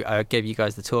knew, I gave you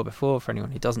guys the tour before, for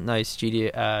anyone who doesn't know,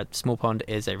 Small Pond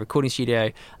is a recording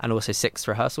studio and also 6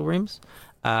 rehearsal rooms.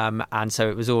 And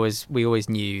so we always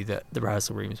knew that the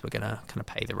rehearsal rooms were going to kind of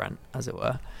pay the rent, as it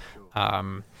were.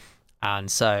 And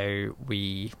so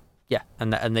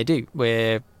and they do.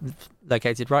 We're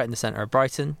located right in the centre of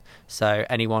Brighton, so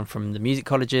anyone from the music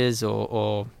colleges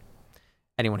or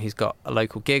anyone who's got a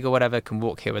local gig or whatever can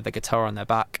walk here with their guitar on their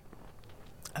back.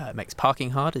 It makes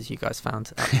parking hard, as you guys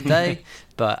found out today,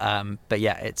 but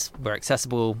yeah, we're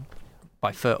accessible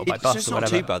by foot or by bus or whatever.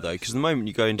 It's not too bad though, because the moment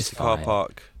you go into the car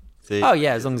park.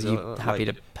 As long as you're happy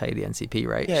to pay the NCP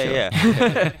rate. Yeah, sure.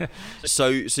 yeah. So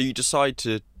you decide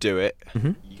to do it.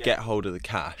 Mm-hmm. You get hold of the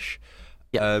cash.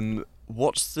 Yeah.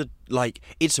 What's the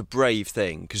it's a brave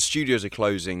thing because studios are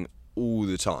closing all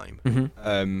the time,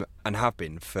 mm-hmm. And have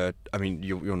been for. I mean,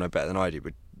 you'll know better than I do,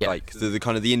 but yeah. like the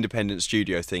kind of the independent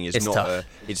studio thing is it's not tough.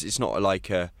 It's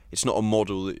not a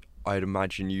model that I'd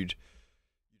imagine you'd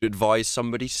advise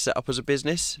somebody to set up as a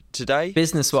business today.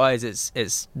 Business wise,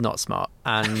 it's not smart,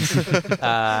 and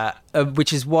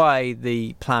which is why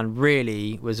the plan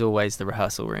really was always the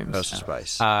rehearsal rooms, rehearsal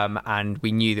space. And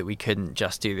we knew that we couldn't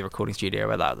just do the recording studio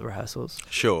without the rehearsals.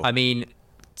 Sure. I mean,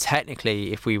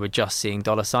 technically, if we were just seeing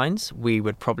dollar signs, we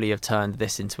would probably have turned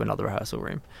this into another rehearsal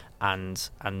room and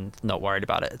not worried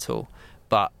about it at all.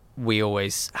 But we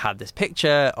always had this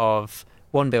picture of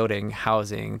one building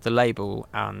housing the label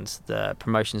and the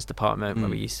promotions department, where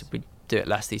we do it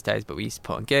less these days, but we used to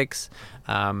put on gigs,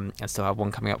 and still have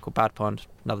one coming up called Bad Pond,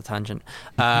 another tangent.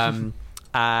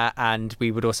 And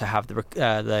we would also have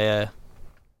the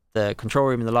control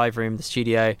room and the live room, the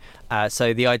studio.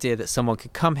 So the idea that someone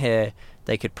could come here,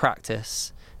 they could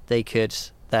practice, they could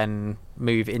then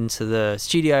move into the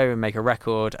studio and make a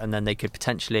record, and then they could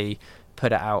potentially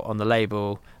put it out on the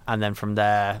label, and then from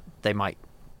there they might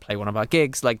play one of our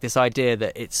gigs. Like this idea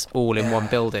that it's all in one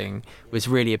building was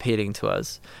really appealing to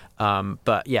us.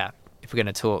 But yeah, if we're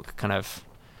going to talk kind of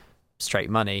straight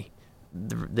money,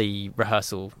 the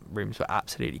rehearsal rooms were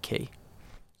absolutely key.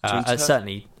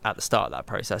 Certainly at the start of that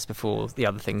process, before the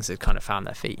other things had kind of found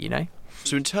their feet, you know?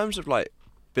 So in terms of like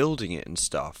building it and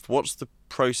stuff, what's the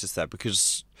process there?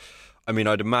 Because I mean,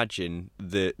 I'd imagine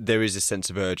that there is a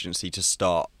sense of urgency to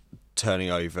start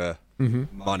turning over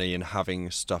money and having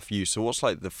stuff used. So what's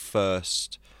like the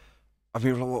first, I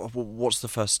mean, what's the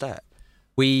first step?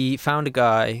 We found a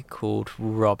guy called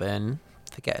Robin,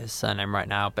 I forget his surname right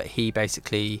now, but he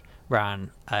basically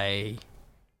ran a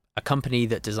company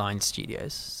that designed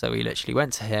studios. So we literally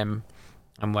went to him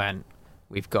and went,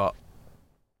 we've got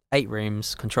 8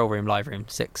 rooms, control room, live room,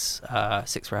 6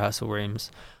 rehearsal rooms,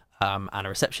 and a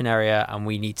reception area, and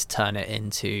we need to turn it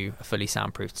into a fully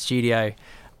soundproofed studio.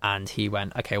 And he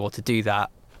went, okay, well, to do that,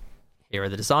 here are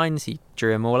the designs. He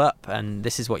drew them all up, and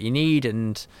this is what you need,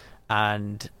 and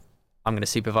I'm going to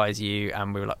supervise you.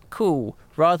 And we were like, cool.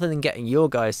 Rather than getting your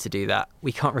guys to do that,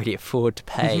 we can't really afford to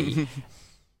pay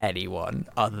anyone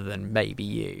other than maybe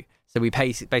you. So we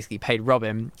basically paid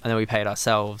Robin, and then we paid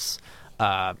ourselves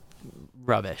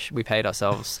rubbish. We paid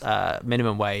ourselves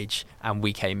minimum wage, and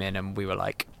we came in and we were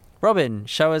like, Robin,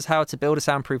 show us how to build a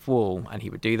soundproof wall. And he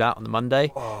would do that on the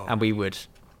Monday, and we would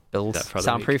build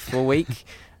soundproof all week,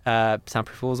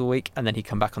 soundproof walls all week, and then he'd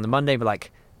come back on the Monday and be like,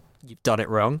 you've done it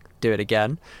wrong, do it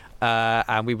again.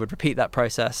 And we would repeat that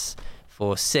process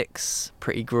for 6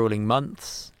 pretty grueling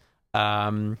months.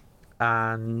 And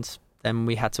then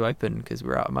we had to open because we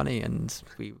were out of money, and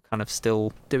we were kind of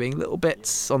still doing little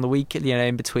bits on the week,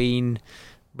 in between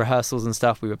rehearsals and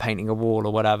stuff. We were painting a wall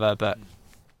or whatever, but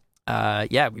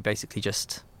we basically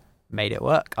just made it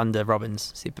work under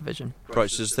Robin's supervision.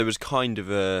 Right, so there was kind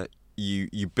of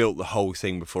you built the whole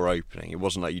thing before opening. It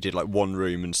wasn't like you did like one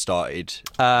room and started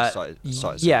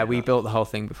yeah, we built the whole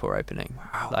thing before opening.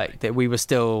 Wow. Like we were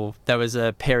still, there was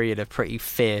a period of pretty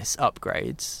fierce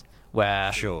upgrades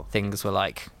where things were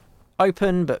like,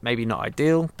 open, but maybe not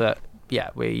ideal. But yeah,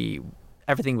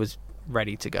 everything was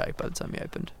ready to go by the time we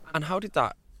opened. And how did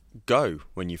that go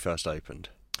when you first opened?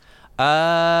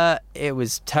 It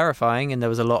was terrifying, and there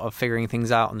was a lot of figuring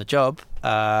things out on the job.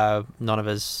 None of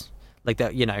us, like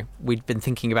that, we'd been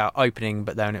thinking about opening,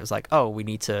 but then it was like, oh, we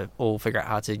need to all figure out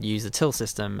how to use the till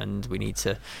system, and we need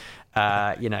to,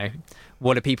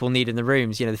 what do people need in the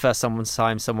rooms? The first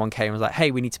time someone came and was like,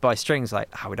 hey, we need to buy strings. Like,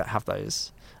 we don't have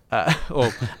those.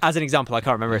 Or as an example, I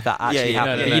can't remember if that actually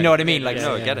happened. No, you know what I mean? Like,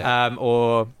 I get it.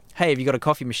 Or hey, have you got a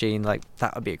coffee machine? Like,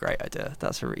 that would be a great idea.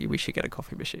 We should get a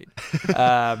coffee machine.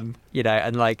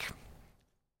 And like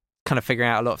kind of figuring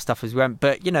out a lot of stuff as we went.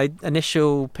 But,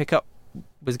 initial pickup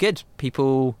was good.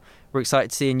 People were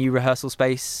excited to see a new rehearsal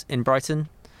space in Brighton.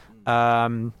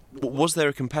 Was there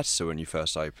a competitor when you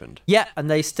first opened? Yeah, and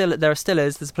there still is.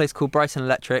 There's a place called Brighton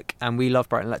Electric, and we love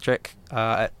Brighton Electric.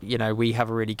 We have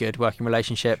a really good working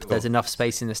relationship. Sure. There's enough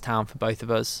space in this town for both of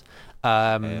us.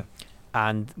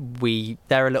 And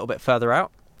they're a little bit further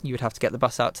out. You would have to get the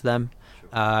bus out to them.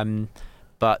 Sure.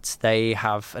 But they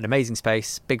have an amazing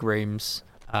space, big rooms,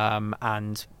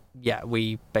 and yeah,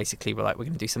 we basically were like, we're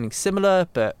going to do something similar,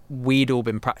 but we'd all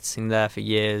been practicing there for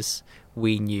years.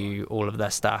 We knew all of their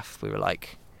staff. We were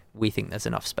like, we think there's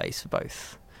enough space for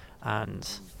both. And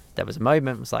there was a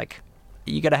moment, it was like,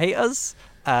 are you going to hate us?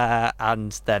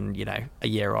 And then, a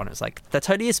year on, it was like, there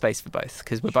totally is space for both,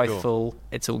 because we're both full.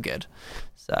 It's all good.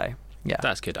 So, yeah.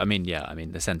 That's good. I mean,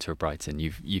 the centre of Brighton,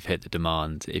 you've hit the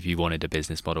demand. If you wanted a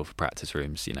business model for practice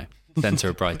rooms, centre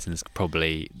of Brighton's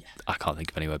probably, I can't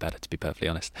think of anywhere better, to be perfectly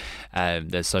honest.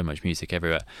 There's so much music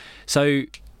everywhere. So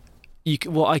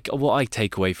what I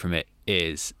take away from it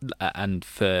is, and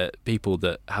for people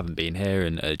that haven't been here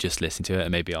and are just listening to it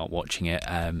and maybe aren't watching it,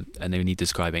 and they need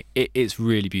describing, it's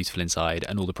really beautiful inside,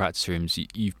 and all the practice rooms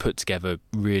you've put together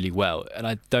really well.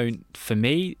 And for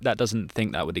me, that doesn't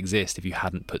think that would exist if you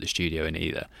hadn't put the studio in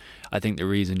either. I think the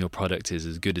reason your product is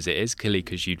as good as it is, clearly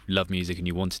because you love music and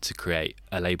you wanted to create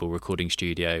a label recording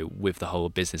studio with the whole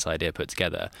business idea put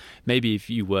together. Maybe if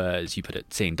you were, as you put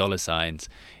it, seeing dollar signs,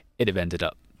 it'd have ended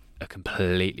up a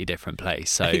completely different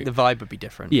place. So I think the vibe would be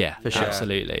different. Yeah, for sure.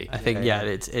 Absolutely. I think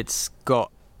it's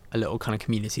got a little kind of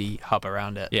community hub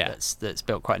around it. Yeah. That's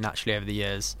built quite naturally over the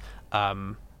years.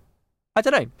 I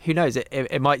don't know. Who knows?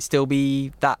 It might still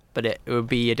be that, but it would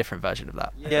be a different version of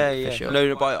that. Yeah. For sure.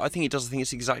 No, but I think it does. I think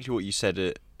it's exactly what you said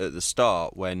at the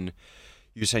start when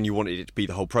you were saying you wanted it to be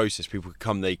the whole process. People could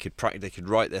come, they could practice, they could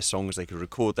write their songs, they could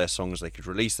record their songs, they could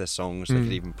release their songs, they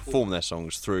could even perform their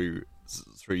songs through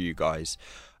you guys.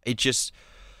 It just,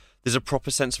 there's a proper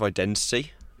sense of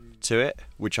identity to it,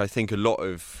 which I think a lot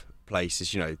of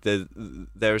places,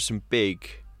 there are some big,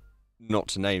 not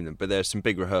to name them, but there are some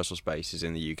big rehearsal spaces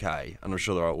in the UK, and I'm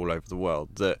sure there are all over the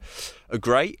world, that are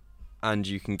great, and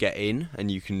you can get in and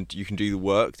you can do the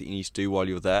work that you need to do while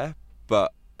you're there,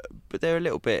 but they're a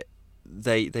little bit,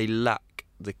 they lack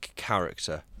the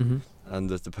character and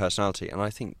the personality, and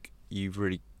I think you've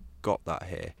really got that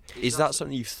here. Is that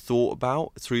something you've thought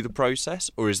about through the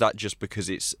process, or is that just because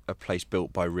it's a place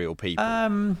built by real people?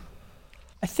 I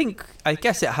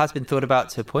guess it has been thought about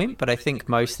to a point, but I think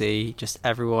mostly just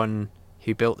everyone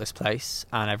who built this place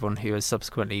and everyone who has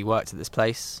subsequently worked at this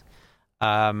place,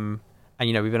 and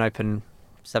we've been open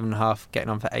 7.5, getting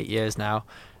on for 8 years now.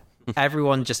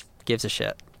 Everyone just gives a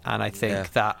shit, and I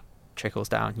think that trickles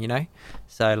down,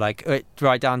 so like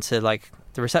right down to like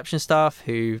the reception staff,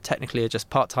 who technically are just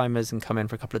part-timers and come in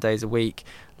for a couple of days a week.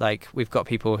 Like, we've got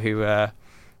people who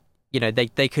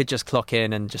they could just clock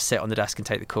in and just sit on the desk and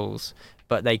take the calls,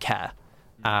 but they care.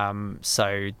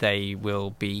 So they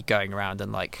will be going around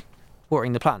and like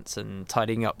watering the plants and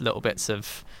tidying up little bits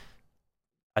of,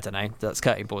 I don't know, that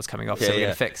skirting board's coming off, so we're going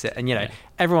to fix it. And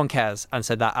everyone cares, and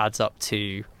so that adds up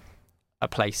to a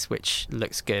place which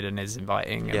looks good and is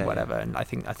inviting and whatever. And I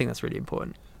think that's really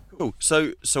important. Cool.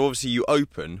 So obviously you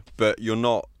open, but you're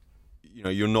not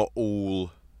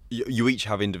all. You each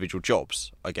have individual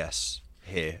jobs, I guess,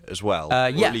 here as well. Or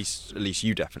at least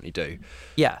you definitely do.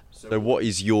 Yeah. So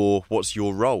what's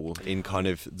your role in kind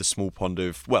of the small pond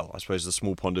of, well, I suppose the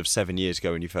small pond of 7 years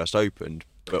ago when you first opened,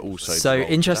 but also. So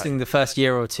interesting. The first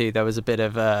year or two, there was a bit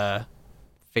of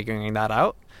figuring that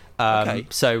out. Okay.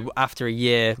 So after a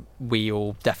year, we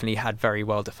all definitely had very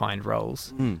well defined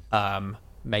roles.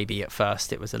 Maybe at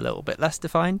first it was a little bit less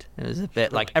defined. It was a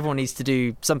bit like everyone needs to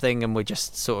do something and we're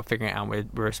just sort of figuring it out and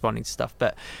we're responding to stuff.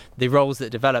 But the roles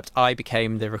that developed, I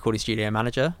became the recording studio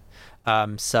manager.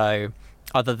 So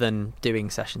other than doing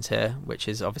sessions here, which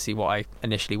is obviously what I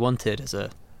initially wanted as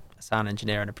a sound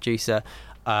engineer and a producer,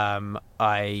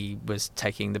 I was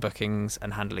taking the bookings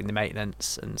and handling the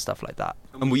maintenance and stuff like that.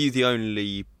 And were you the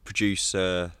only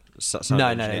producer?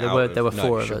 No. There were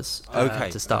four of us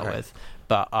to start with,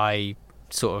 but I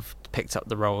sort of picked up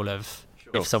the role of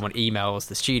if someone emails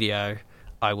the studio,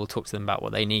 I will talk to them about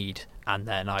what they need, and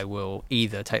then I will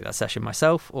either take that session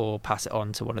myself or pass it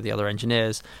on to one of the other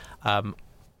engineers,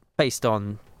 based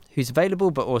on who's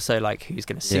available, but also like who's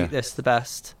going to suit this the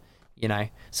best. You know,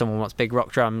 someone wants big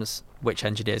rock drums, which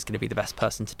engineer is going to be the best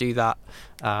person to do that?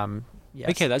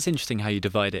 Yes. Okay, that's interesting how you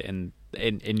divide it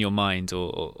in your mind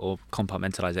or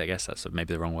compartmentalize it. I guess that's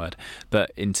maybe the wrong word,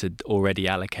 but into already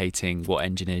allocating what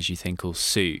engineers you think will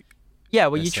suit. Yeah,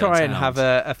 well, you try and have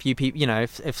a few people. You know,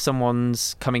 if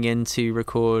someone's coming in to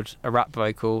record a rap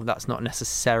vocal, that's not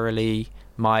necessarily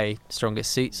my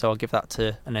strongest suit, so I'll give that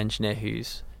to an engineer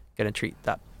who's going to treat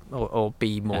that or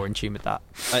be more in tune with that.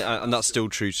 And that's still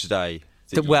true today?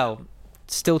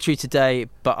 Still true today,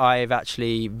 but I've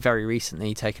actually very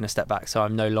recently taken a step back, so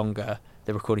I'm no longer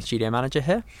the recording studio manager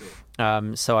here.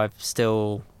 Sure. So I've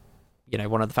still,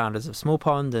 one of the founders of Small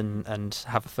Pond and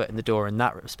have a foot in the door in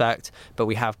that respect, but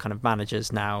we have kind of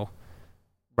managers now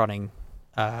running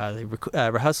the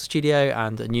rehearsal studio,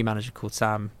 and a new manager called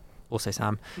Sam,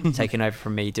 taking over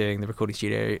from me doing the recording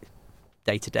studio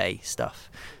day-to-day stuff.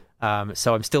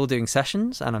 So I'm still doing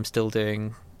sessions, and I'm still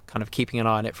doing kind of keeping an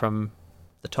eye on it from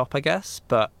the top, I guess,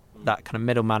 but that kind of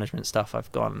middle management stuff,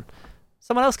 I've gone,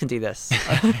 someone else can do this,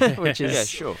 which is... Yeah,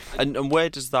 sure. And where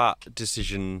does that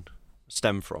decision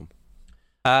stem from?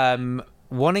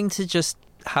 Wanting to just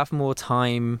have more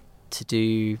time to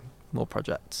do more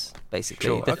projects, basically.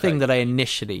 Sure, the thing that I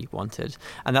initially wanted.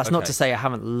 And that's not to say I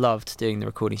haven't loved doing the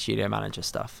recording studio manager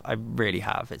stuff. I really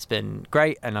have. It's been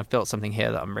great, and I've built something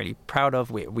here that I'm really proud of.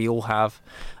 We all have.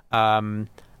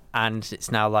 And it's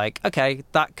now like, okay,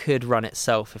 that could run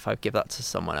itself if I give that to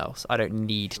someone else. I don't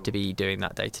need to be doing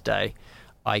that day to day.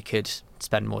 I could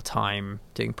spend more time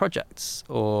doing projects,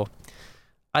 or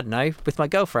I don't know, with my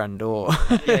girlfriend, or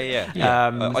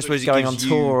I suppose going on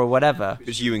tour or whatever.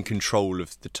 It's you in control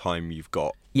of the time you've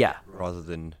got. Yeah. Rather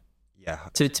than,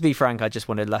 To be frank, I just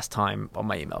wanted less time on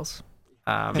my emails.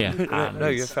 No,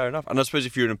 you're fair enough. And I suppose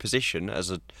if you're in a position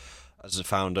as a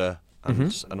founder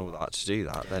and all that to do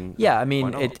that, then I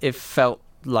mean, it felt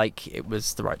like it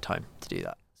was the right time to do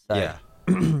that. So,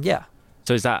 yeah.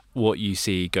 So is that what you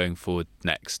see going forward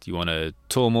next? You want to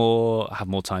tour more, have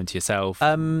more time to yourself?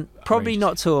 Probably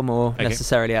not tour more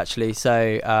necessarily, actually.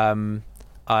 So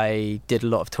I did a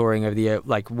lot of touring over the year,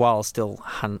 like while still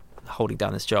holding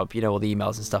down this job. All the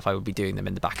emails and stuff, I would be doing them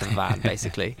in the back of the van,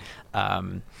 basically. I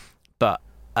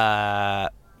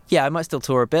might still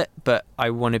tour a bit, but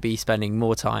I want to be spending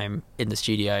more time in the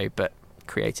studio, but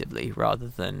creatively, rather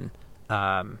than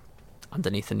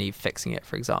underneath the knee fixing it,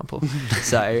 for example.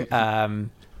 So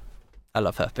I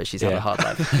love her, but she's had a hard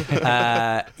life.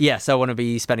 So I want to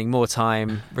be spending more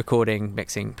time recording,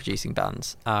 mixing, producing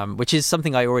bands, which is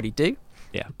something I already do.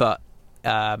 Yeah. But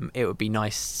it would be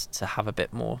nice to have a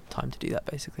bit more time to do that,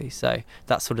 basically. So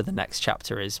that's sort of the next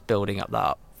chapter, is building up that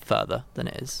up further than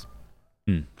it is.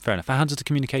 Fair enough. How does the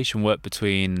communication work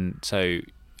between, so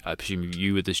I presume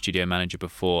you were the studio manager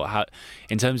before, how,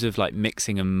 in terms of like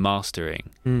mixing and mastering,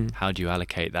 how do you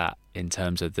allocate that in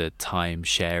terms of the time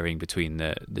sharing between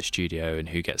the studio and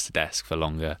who gets the desk for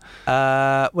longer?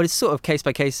 Well, it's sort of case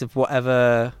by case of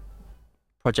whatever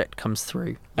project comes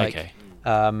through. Like,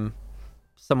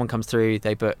 someone comes through,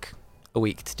 they book a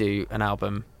week to do an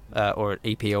album or an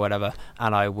EP or whatever,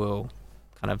 and I will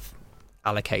kind of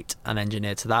allocate an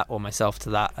engineer to that or myself to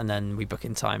that, and then we book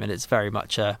in time, and it's very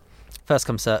much a first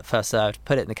come first served.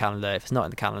 Put it in the calendar. If it's not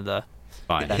in the calendar,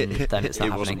 fine. then it's not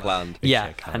happening. Wasn't planned.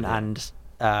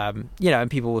 And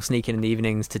people will sneak in the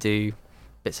evenings to do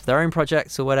bits of their own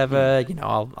projects or whatever.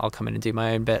 I'll come in and do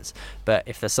my own bits, but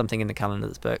if there's something in the calendar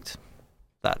that's booked,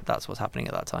 that's what's happening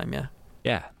at that time.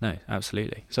 No,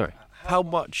 absolutely. Sorry. How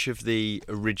much of the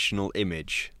original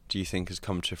image do you think has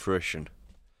come to fruition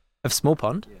of Small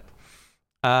Pond?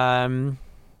 That's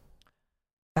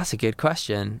a good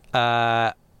question.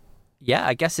 I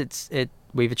guess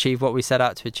we've achieved what we set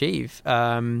out to achieve.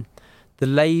 The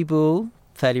label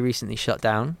fairly recently shut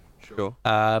down. Sure.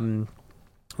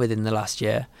 Within the last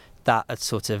year, that had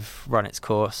sort of run its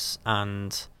course,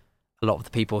 and a lot of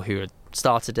the people who had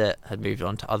started it had moved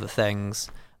on to other things,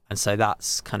 and so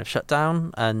that's kind of shut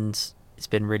down. And it's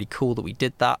been really cool that we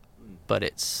did that, but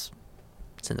it's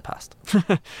in the past.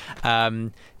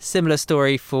 Similar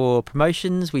story for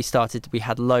promotions. We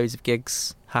had loads of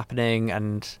gigs happening,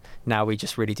 and now we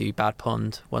just really do Bad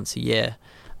Pond once a year,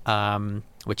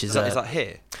 which is that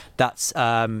here? That's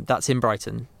in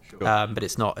Brighton. Sure. but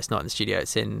it's not in the studio.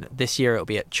 It's in this year. It'll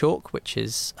be at Chalk, which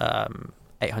is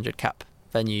 800 cap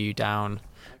venue down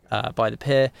by the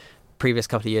pier. Previous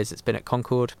couple of years, it's been at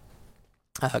Concord.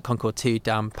 Concord 2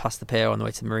 down past the pier on the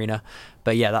way to the marina.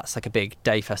 But yeah, that's like a big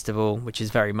day festival, which is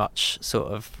very much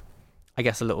sort of, I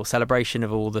guess, a little celebration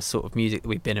of all the sort of music that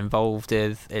we've been involved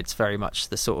with. It's very much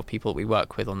the sort of people that we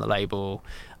work with on the label.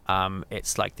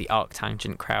 It's like the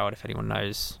Arctangent crowd, if anyone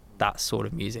knows that sort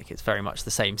of music. It's very much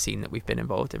the same scene that we've been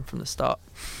involved in from the start.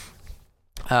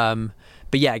 But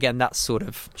yeah, again, that's sort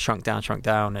of shrunk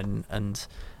down and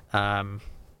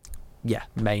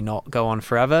may not go on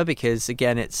forever, because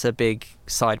again, it's a big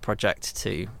side project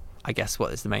to, I guess,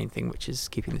 what is the main thing, which is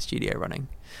keeping the studio running.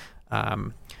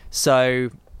 So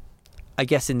I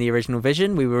guess in the original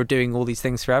vision, we were doing all these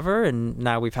things forever, and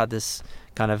now we've had this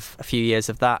kind of a few years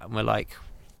of that, and we're like,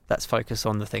 let's focus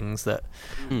on the things that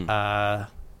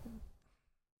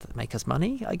that make us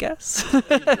money, I guess.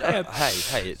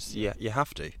 Hey, it's you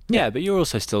have to. Yeah, but you're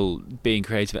also still being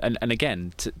creative, and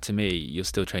again, to me, you're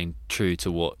still staying true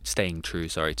to what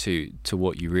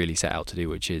you really set out to do,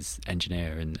 which is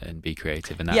engineer and be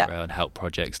creative in that way and help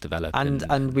projects develop.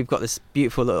 And we've got this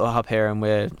beautiful little hub here, and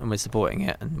we're supporting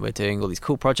it, and we're doing all these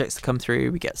cool projects that come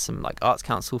through. We get some like Arts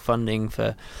Council funding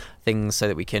for things so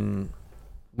that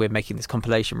we're making this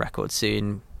compilation record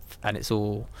soon, and it's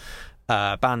all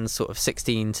bands sort of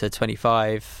 16 to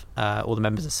 25, all the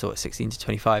members are sort of 16 to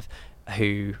 25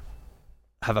 who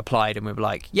have applied, and we were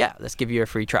like, yeah, let's give you a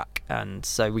free track. And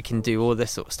so we can do all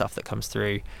this sort of stuff that comes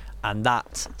through, and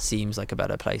that seems like a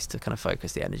better place to kind of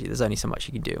focus the energy. There's only so much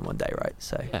you can do in one day, right?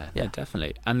 So yeah,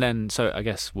 definitely. And then, so I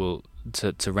guess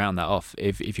to round that off,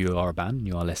 if you are a band and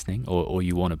you are listening, or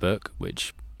you want a book,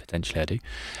 which potentially I do,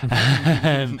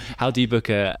 how do you book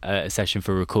a session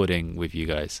for recording with you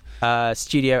guys?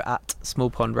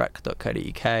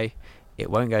 studio@smallpondrec.co.uk. It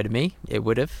won't go to me. It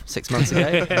would have 6 months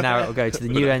ago. Now it will go to the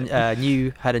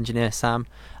new head engineer, Sam,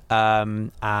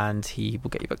 and he will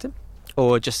get you booked in.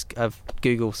 Or just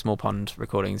Google Small Pond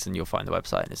Recordings and you'll find the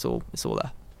website, and it's all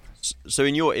there. So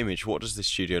in your image, what does this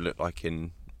studio look like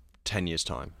in 10 years'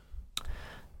 time?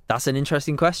 That's an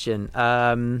interesting question.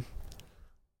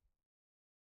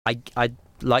 I'd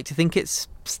like to think it's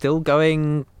still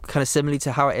going kind of similarly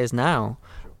to how it is now.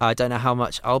 I don't know how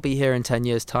much I'll be here in 10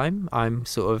 years' time. I'm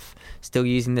sort of still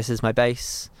using this as my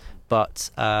base, but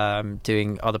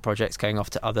doing other projects, going off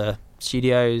to other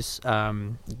studios.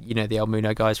 The El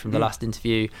Muno guys from the last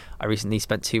interview, I recently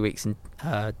spent 2 weeks in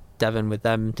Devon with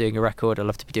them doing a record. I'd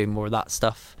love to be doing more of that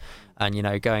stuff,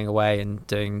 and going away and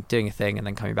doing a thing and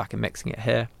then coming back and mixing it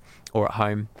here or at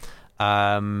home.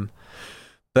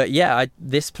 But yeah,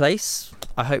 this place,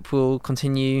 I hope will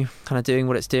continue kind of doing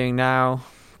what it's doing now,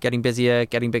 getting busier,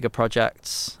 getting bigger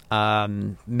projects.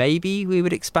 Maybe we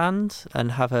would expand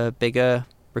and have a bigger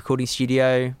recording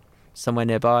studio somewhere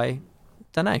nearby.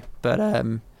 Don't know. But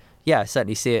I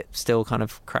certainly see it still kind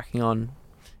of cracking on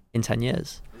in 10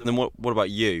 years. And then what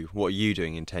about you? What are you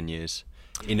doing in 10 years?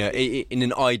 In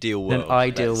an ideal world. An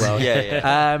ideal world.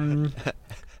 Yeah.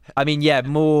 I mean, yeah,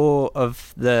 more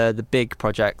of the big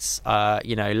projects,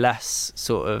 less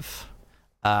sort of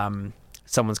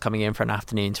someone's coming in for an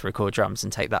afternoon to record drums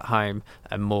and take that home,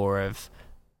 and more of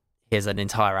here's an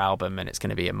entire album and it's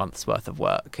going to be a month's worth of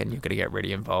work, and you're going to get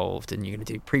really involved, and you're going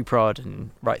to do pre-prod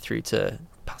and right through to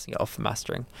passing it off for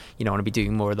mastering. I want to be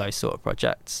doing more of those sort of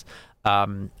projects,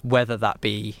 whether that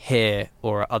be here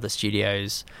or at other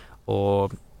studios, or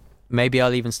maybe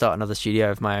I'll even start another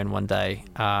studio of my own one day.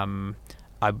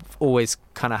 I've always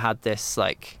kind of had this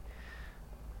like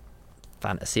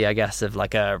fantasy, I guess, of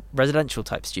like a residential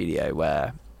type studio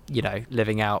where,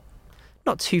 living out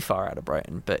not too far out of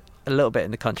Brighton, but a little bit in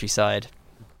the countryside,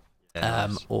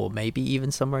 or maybe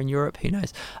even somewhere in Europe, who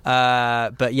knows.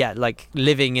 But yeah, like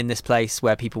living in this place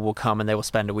where people will come and they will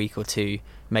spend a week or two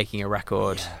making a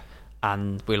record,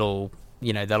 and we'll all,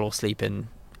 they'll all sleep in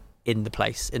the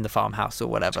place, in the farmhouse or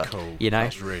whatever. That's cool.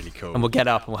 That's really cool. And we'll get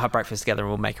up and we'll have breakfast together and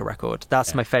we'll make a record.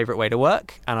 That's my favourite way to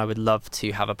work, and I would love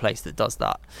to have a place that does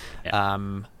that.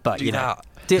 But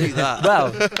do that.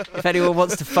 Well, if anyone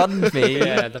wants to fund me,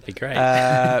 that'd be great.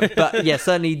 But yeah,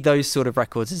 certainly those sort of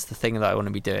records is the thing that I want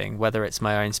to be doing, whether it's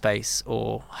my own space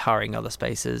or hiring other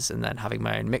spaces and then having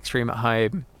my own mix room at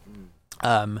home.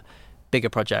 Bigger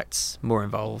projects, more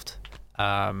involved.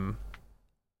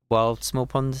 While Small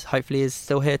Pond hopefully is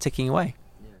still here ticking away.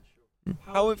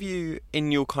 How have you,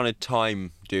 in your kind of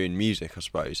time doing music, I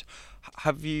suppose,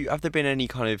 have there been any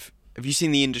have you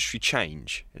seen the industry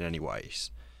change in any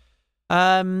ways?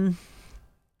 I mean,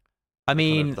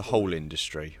 kind of the whole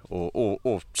industry or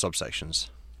subsections.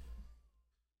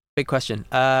 Big question.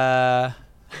 I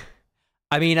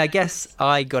I mean, I guess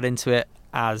I got into it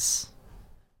as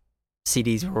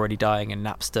CDs were already dying and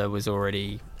Napster was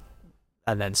already,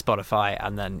 and then Spotify,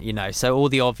 and then, so all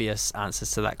the obvious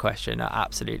answers to that question are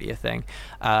absolutely a thing.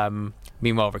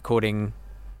 Meanwhile, recording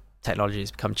technology has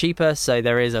become cheaper, so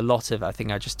there is a lot of, I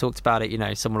think I just talked about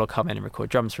it, someone will come in and record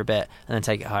drums for a bit and then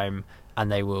take it home,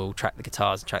 and they will track the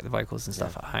guitars and track the vocals and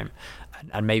stuff at home,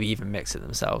 and maybe even mix it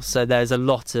themselves. So there's a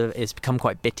lot of, it's become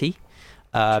quite bitty.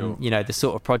 Sure. The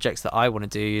sort of projects that I want to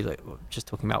do, like just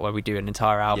talking about where we do an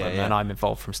entire album and I'm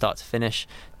involved from start to finish,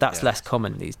 that's less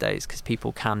common these days because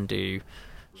people can do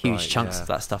huge chunks of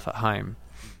that stuff at home.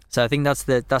 So I think that's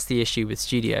the issue with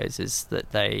studios, is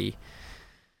that they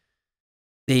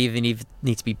either need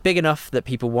to be big enough that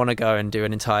people want to go and do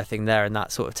an entire thing there, and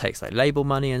that sort of takes like label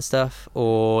money and stuff,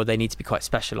 or they need to be quite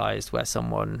specialized where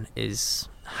someone is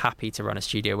happy to run a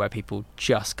studio where people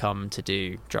just come to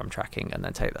do drum tracking and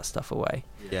then take that stuff away.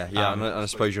 And I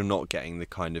suppose you're not getting the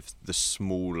kind of the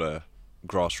smaller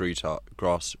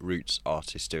grassroots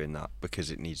artists doing that because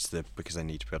they need to be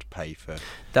able to pay for.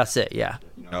 That's it.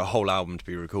 A whole album to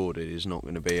be recorded is not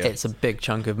going to be. It's a big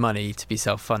chunk of money to be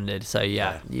self-funded. So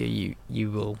you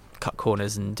will cut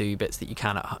corners and do bits that you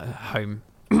can at home.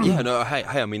 Hey,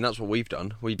 I mean that's what we've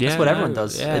done. That's what everyone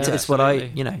does. It's what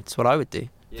it's what I would do.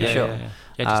 For sure.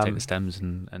 Just take the stems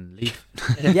and leave.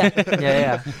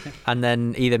 And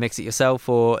then either mix it yourself,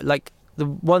 or like the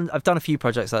one I've done a few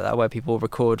projects like that where people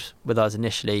record with us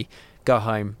initially, go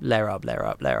home, layer up,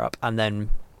 and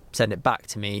then send it back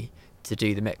to me to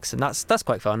do the mix, and that's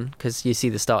quite fun because you see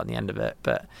the start and the end of it.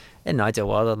 But in an ideal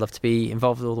world, I'd love to be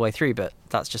involved all the way through, but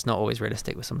that's just not always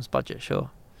realistic with someone's budget.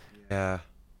 Sure. Yeah.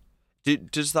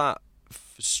 Does that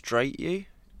frustrate you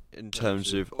in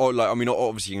terms of,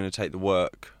 obviously you're going to take the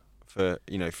work for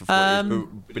what it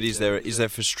is, but is there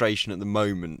frustration at the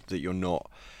moment that you're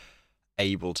not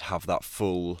able to have that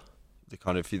full,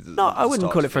 I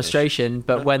wouldn't call it frustration,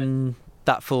 but when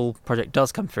that full project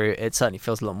does come through, it certainly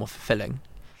feels a lot more fulfilling.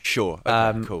 Sure.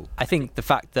 Okay, cool. I think the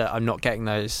fact that I'm not getting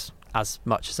those as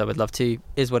much as I would love to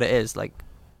is what it is. Like,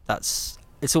 it's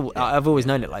all. Yeah. I've always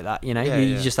known it like that. You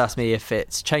just asked me if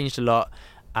it's changed a lot,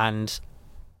 and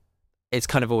it's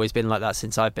kind of always been like that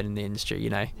since I've been in the industry.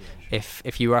 Sure.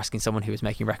 If you were asking someone who was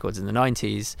making records in the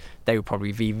 90s, they would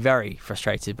probably be very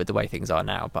frustrated with the way things are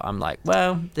now. But I'm like,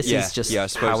 well, this is just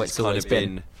how it's always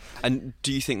been. And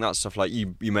do you think that stuff, like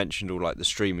you mentioned all like the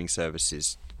streaming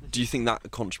services, do you think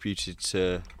that contributed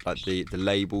to like the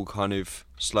label kind of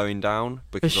slowing down?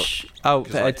 Because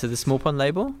to the Small Pond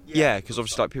label? Yeah, because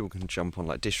obviously like people can jump on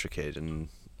like DistroKid and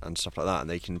stuff like that, and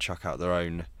they can chuck out their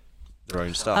own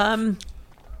stuff.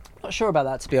 Not sure about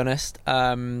that, to be honest.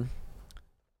 I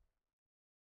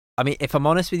mean, if I'm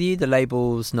honest with you, the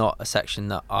label's not a section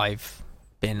that I've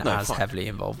been heavily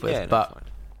involved with, but fine.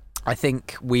 I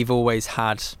think we've always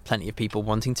had plenty of people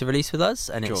wanting to release with us,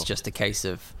 and it's just a case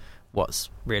of what's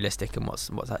realistic and what's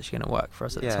actually going to work for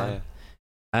us at the time.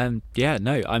 I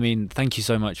mean, thank you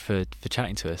so much for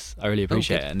chatting to us. I really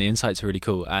appreciate it, and the insights are really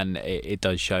cool, and it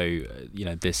does show,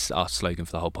 this, our slogan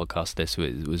for the whole podcast, this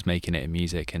was making it in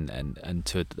music, and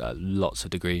to lots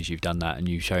of degrees you've done that, and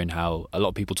you've shown how a lot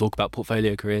of people talk about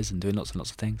portfolio careers and doing lots and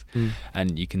lots of things,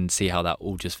 and you can see how that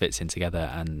all just fits in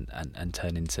together and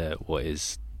turn into what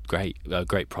is a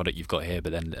great product you've got here.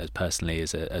 But then personally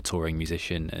as a touring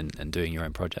musician and doing your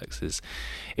own projects is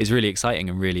really exciting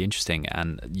and really interesting,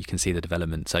 and you can see the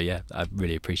development. So I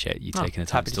really appreciate you taking the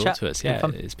time to talk to us.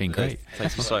 It's been great.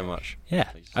 Thank you so much.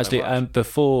 Actually,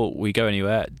 before we go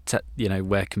anywhere,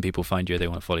 where can people find you if they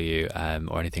want to follow you,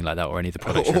 or anything like that, or any of the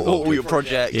products you're involved all your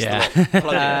projects?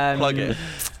 Plug it.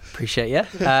 Appreciate you.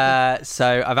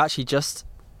 So I've actually just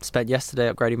spent yesterday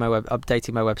updating my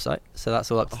website, so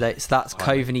that's all up to date. So that's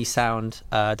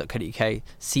coveneysound.co.uk,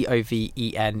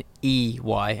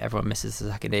 Coveney. Everyone misses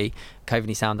the second E.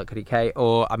 Coveneysound.co.uk,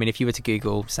 or I mean, if you were to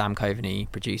Google Sam Coveney,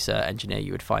 producer, engineer,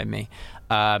 you would find me.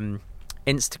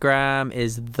 Instagram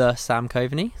is the Sam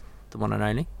Coveney, the one and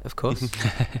only, of course.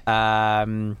 There's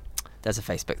a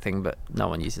Facebook thing, but no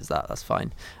one uses that. That's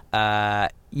fine.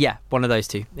 One of those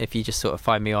two. If you just sort of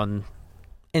find me on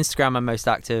Instagram, I'm most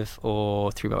active, or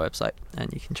through my website,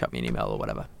 and you can chuck me an email or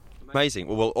whatever. Amazing.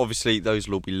 Well, obviously those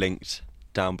will all be linked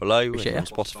down below on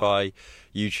Spotify,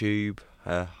 YouTube,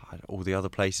 all the other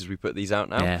places we put these out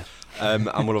now. And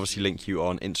we'll obviously link you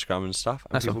on Instagram and stuff,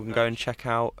 and people can go and check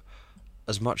out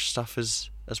as much stuff as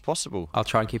possible. I'll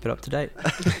try and keep it up to date.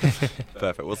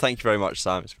 Perfect. Well, thank you very much,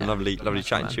 Sam. It's been lovely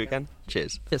chatting to you again.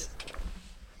 Cheers.